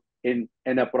solved in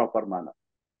a proper manner.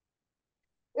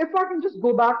 If I can just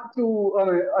go back to,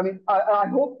 I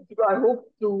hope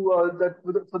that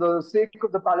for the sake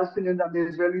of the Palestinians and the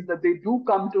Israelis, that they do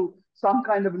come to some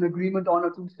kind of an agreement on a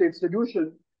two-state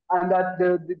solution, and that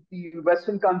the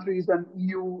Western countries and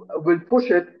EU will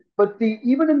push it. But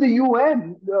even in the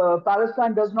UN,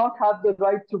 Palestine does not have the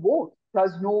right to vote. It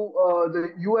has no.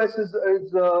 The US is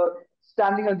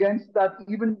standing against that.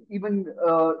 Even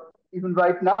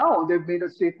right now, they've made a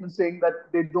statement saying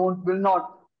that they will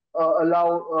not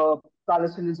allow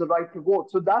Palestinians the right to vote.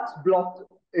 So that's blocked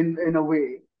in a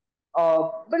way.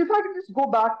 But if I can just go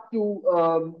back to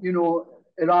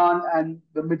Iran and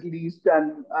the Middle East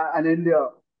and India,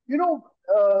 you know,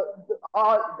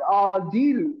 our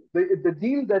deal, the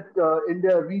deal that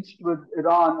India reached with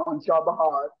Iran on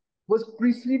Chabahar was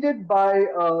preceded by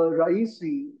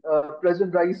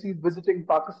President Raisi visiting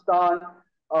Pakistan,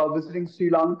 visiting Sri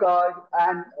Lanka,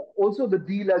 and also the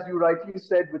deal, as you rightly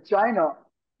said, with China.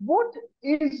 What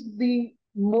is the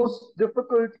most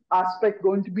difficult aspect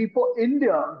going to be for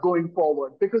India going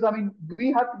forward? Because I mean,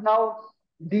 we have to now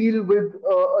deal with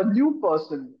a new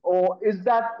person, or is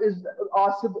that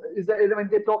I mean,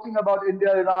 they're talking about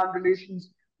India-Iran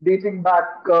relations dating back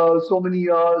so many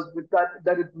years, with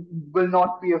that it will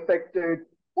not be affected.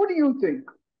 What do you think?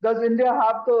 Does India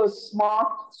have the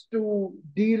smarts to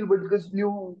deal with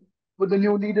the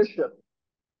new leadership?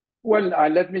 Well,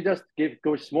 let me just give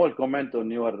a small comment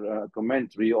on your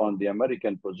commentary on the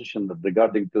American position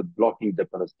regarding to blocking the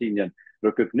Palestinian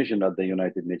recognition at the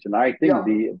United Nations. I think Yeah.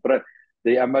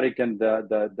 the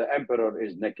emperor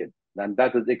is naked, and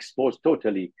that is exposed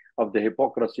totally of the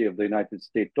hypocrisy of the United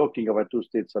States, talking about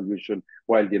two-state solution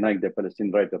while denying the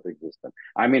Palestinian right of existence.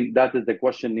 I mean, that is the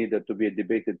question needed to be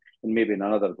debated in maybe in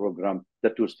another program, the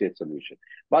two-state solution.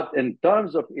 But in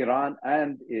terms of Iran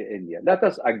and India, let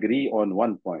us agree on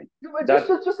one point.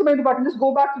 Just a minute, if I can just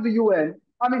go back to the UN.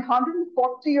 I mean,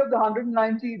 140 of the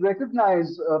 190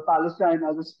 recognize Palestine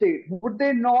as a state. Would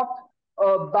they not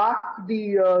back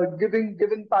the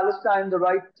giving Palestine the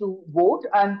right to vote?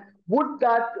 And would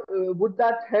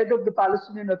that head of the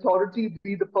Palestinian Authority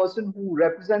be the person who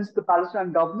represents the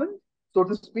Palestinian government, so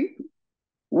to speak?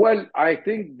 Well, I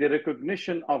think the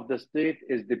recognition of the state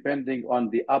is depending on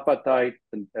the appetite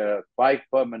and five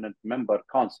permanent member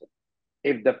council.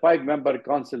 If the five-member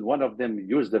council, one of them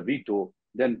use the veto,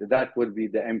 then that will be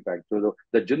the impact. So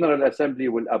the General Assembly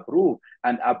will approve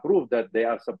that they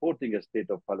are supporting a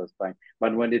state of Palestine.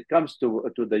 But when it comes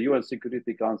to the UN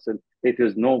Security Council, it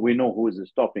is no, we know who is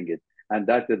stopping it. And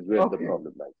that is where the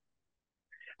problem lies.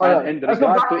 And in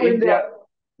regard to India,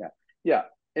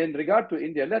 in regard to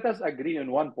India, let us agree on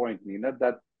one point, Neena,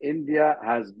 that India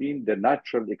has been the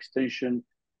natural extension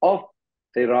of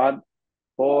Iran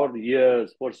for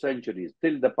years, for centuries,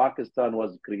 till the Pakistan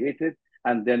was created,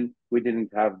 and then we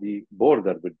didn't have the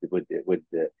border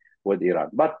with Iran.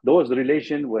 But those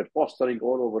relations were fostering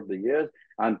all over the years,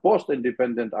 and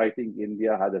post-independent, I think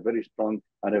India had a very strong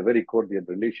and a very cordial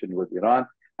relation with Iran.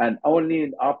 And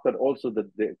only after also the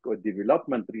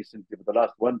development recently, for the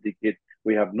last one decade,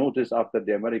 we have noticed after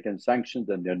the American sanctions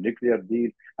and their nuclear deal,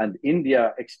 and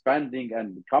India expanding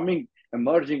and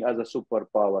emerging as a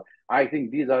superpower. I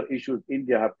think these are issues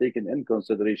India have taken in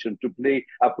consideration to play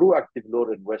a proactive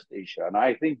role in West Asia. And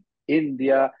I think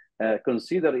India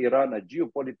consider Iran a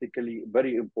geopolitically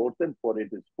very important for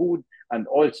its food and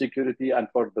oil security, and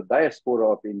for the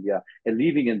diaspora of India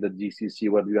living in the GCC,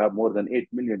 where you have more than 8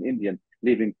 million Indians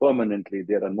living permanently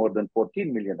there, and more than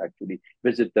 14 million actually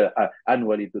visit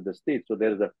annually to the state. So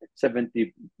there is a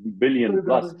 $70 billion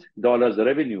plus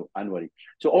revenue annually.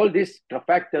 So all these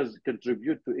factors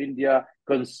contribute to India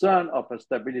concern of a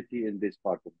stability in this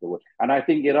part of the world. And I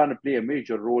think Iran play a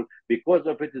major role because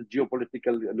of its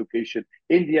geopolitical location.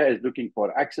 India is looking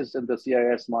for access in the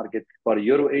CIS market, for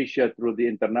Euro-Asia through the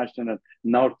international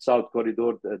North-South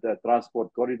corridor, the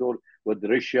transport corridor with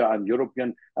Russia and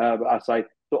European side.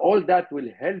 So all that will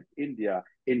help India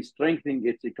in strengthening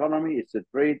its economy, its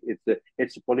trade,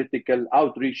 its political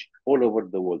outreach all over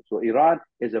the world. So Iran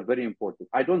is a very important.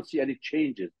 I don't see any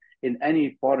changes in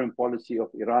any foreign policy of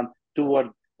Iran toward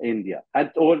India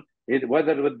at all,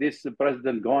 whether with this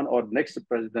president gone or next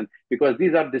president, because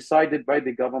these are decided by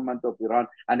the government of Iran,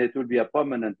 and it will be a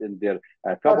permanent in their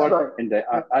cupboard,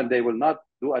 and they will not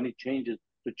do any changes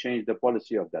to change the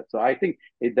policy of that. So I think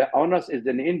the onus is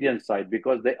on the Indian side,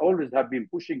 because they always have been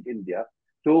pushing India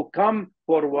to come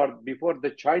forward before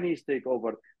the Chinese take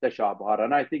over the Chabahar.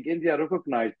 And I think India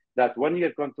recognized that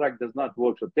 1-year contract does not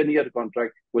work. So 10-year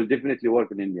contract will definitely work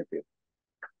in Indian favor.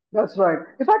 That's right.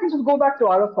 If I can just go back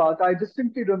to Arafat, I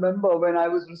distinctly remember when I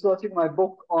was researching my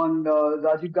book on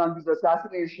Rajiv Gandhi's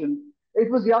assassination,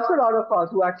 it was Yasser Arafat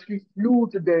who actually flew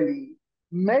to Delhi,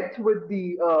 met with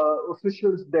the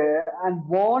officials there, and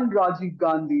warned Rajiv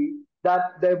Gandhi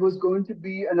that there was going to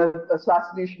be an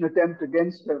assassination attempt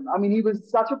against him. I mean, he was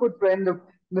such a good friend of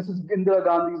Mrs. Indira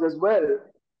Gandhi's as well.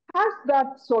 Has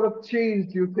that sort of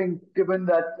changed, you think, given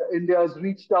that India has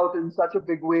reached out in such a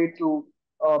big way to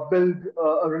build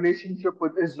a relationship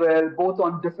with Israel, both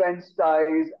on defense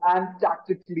ties and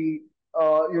tactically,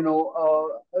 and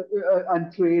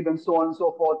trade and so on and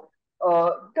so forth?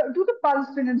 do the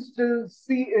Palestinians still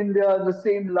see India in the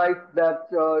same light that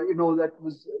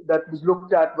that was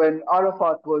looked at when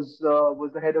Arafat was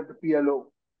the head of the PLO?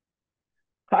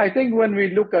 I think when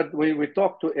we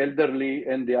talk to elderly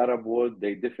in the Arab world,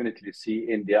 they definitely see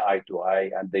India eye to eye,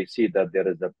 and they see that there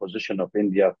is a position of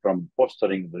India from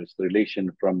fostering this relation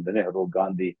from the Nehru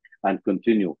Gandhi and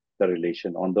continue the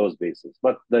relation on those bases.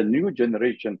 But the new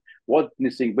generation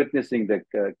witnessing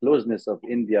the closeness of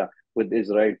India with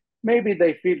Israel, maybe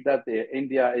they feel that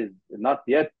India is not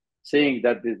yet saying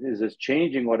that this is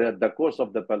changing or at the course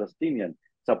of the Palestinian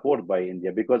support by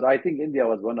India, because I think India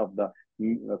was one of the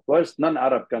first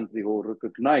non-Arab country who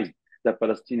recognized the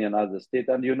Palestinian as a state.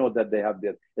 And you know that they have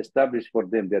established for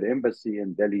them their embassy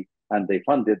in Delhi, and they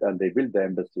funded and they built the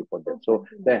embassy for them. So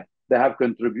they have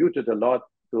contributed a lot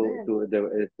to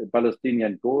the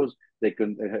Palestinian cause. They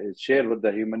can share with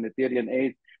the humanitarian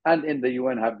aid, and in the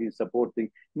UN have been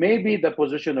supporting. Maybe the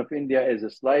position of India is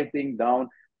sliding down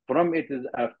from it is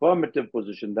affirmative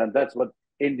position. Then that's what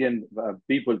Indian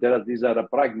people tell us. These are a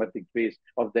pragmatic phase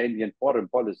of the Indian foreign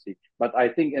policy. But I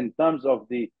think in terms of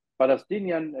the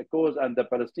Palestinian cause and the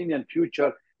Palestinian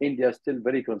future, India is still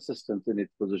very consistent in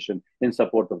its position in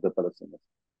support of the Palestinians.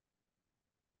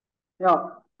 Yeah.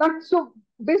 So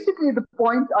basically, the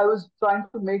point I was trying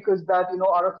to make is that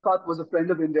Arafat was a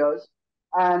friend of India's,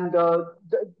 and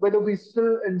whether we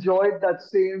still enjoyed that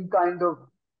same kind of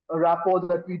rapport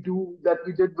that we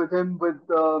did with him with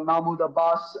Mahmoud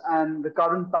Abbas and the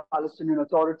current Palestinian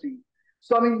Authority.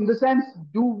 So I mean, in the sense,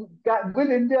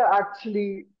 will India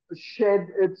actually shed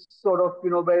its sort of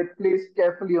where it plays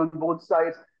carefully on both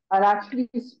sides and actually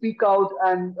speak out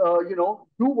and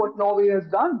do what Norway has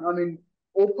done? I mean,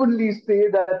 openly say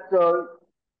that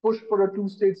push for a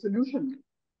two-state solution.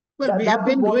 Well, we have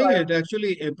been doing it.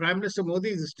 Actually, Prime Minister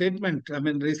Modi's statement, I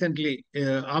mean, recently,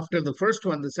 after the first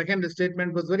one, the second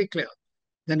statement was very clear.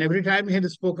 Then every time he had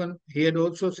spoken, he had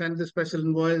also sent the special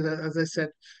envoy, as I said.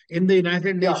 In the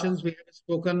United Nations, we have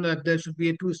spoken that there should be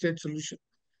a two-state solution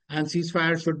and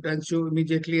ceasefire should ensue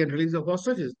immediately and release of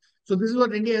hostages. So this is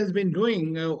what India has been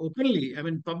doing openly, I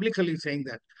mean, publicly saying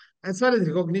that. As far as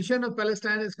recognition of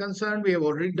Palestine is concerned, we have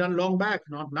already done long back,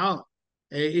 not now.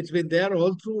 It's been there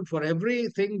all through for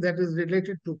everything that is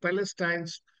related to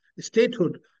Palestine's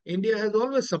statehood. India has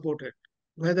always supported.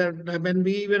 When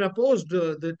we even opposed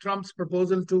the Trump's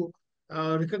proposal to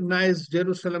recognize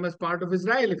Jerusalem as part of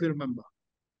Israel, if you remember,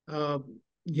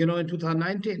 in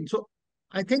 2019. So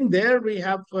I think there we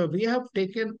have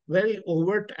taken very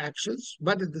overt actions,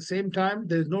 but at the same time,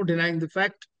 there is no denying the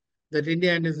fact that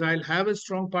India and Israel have a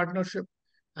strong partnership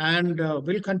and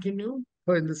will continue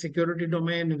in the security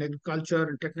domain, in agriculture,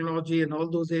 and technology, and all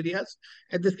those areas.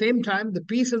 At the same time, the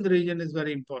peace in the region is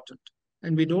very important.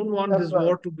 And we don't want this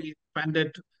war to be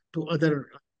expanded to other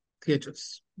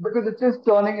theaters. Because it is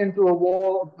turning into a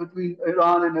war between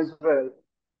Iran and Israel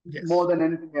more than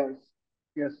anything else.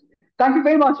 Yes. Thank you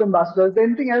very much, Ambassador. Is there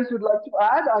anything else you'd like to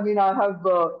add? I mean,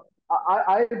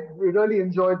 I really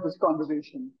enjoyed this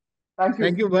conversation. Thank you.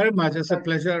 Thank you very much. It's a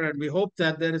pleasure. And we hope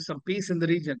that there is some peace in the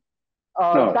region.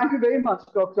 Thank you very much,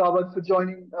 Dr. Awad, for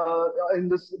joining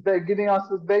giving us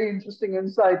this very interesting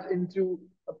insight into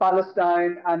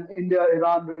Palestine and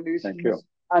India-Iran relations. Thank you.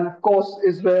 And of course,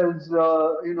 Israel's,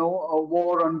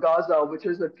 war on Gaza, which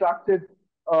has attracted,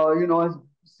 has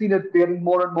seen it getting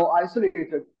more and more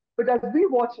isolated. But as we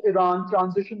watch Iran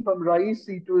transition from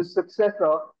Raisi to his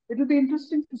successor, it will be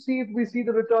interesting to see if we see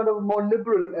the return of a more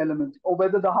liberal element, or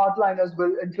whether the hardliners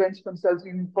will entrench themselves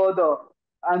even further,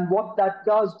 and what that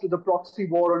does to the proxy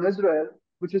war on Israel,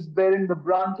 which is bearing the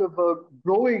brunt of a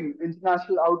growing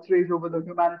international outrage over the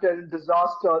humanitarian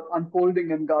disaster unfolding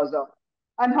in Gaza.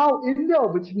 And how India,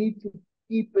 which needs to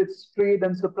keep its trade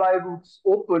and supply routes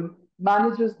open,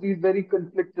 manages these very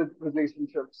conflicted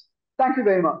relationships. Thank you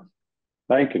very much.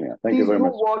 Thank you, Neena. Thank you very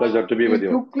much. Pleasure to be with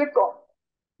you.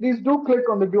 Please do click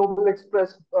on the Global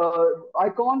Express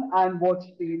icon and watch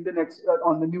the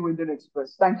on the new Indian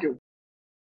Express. Thank you.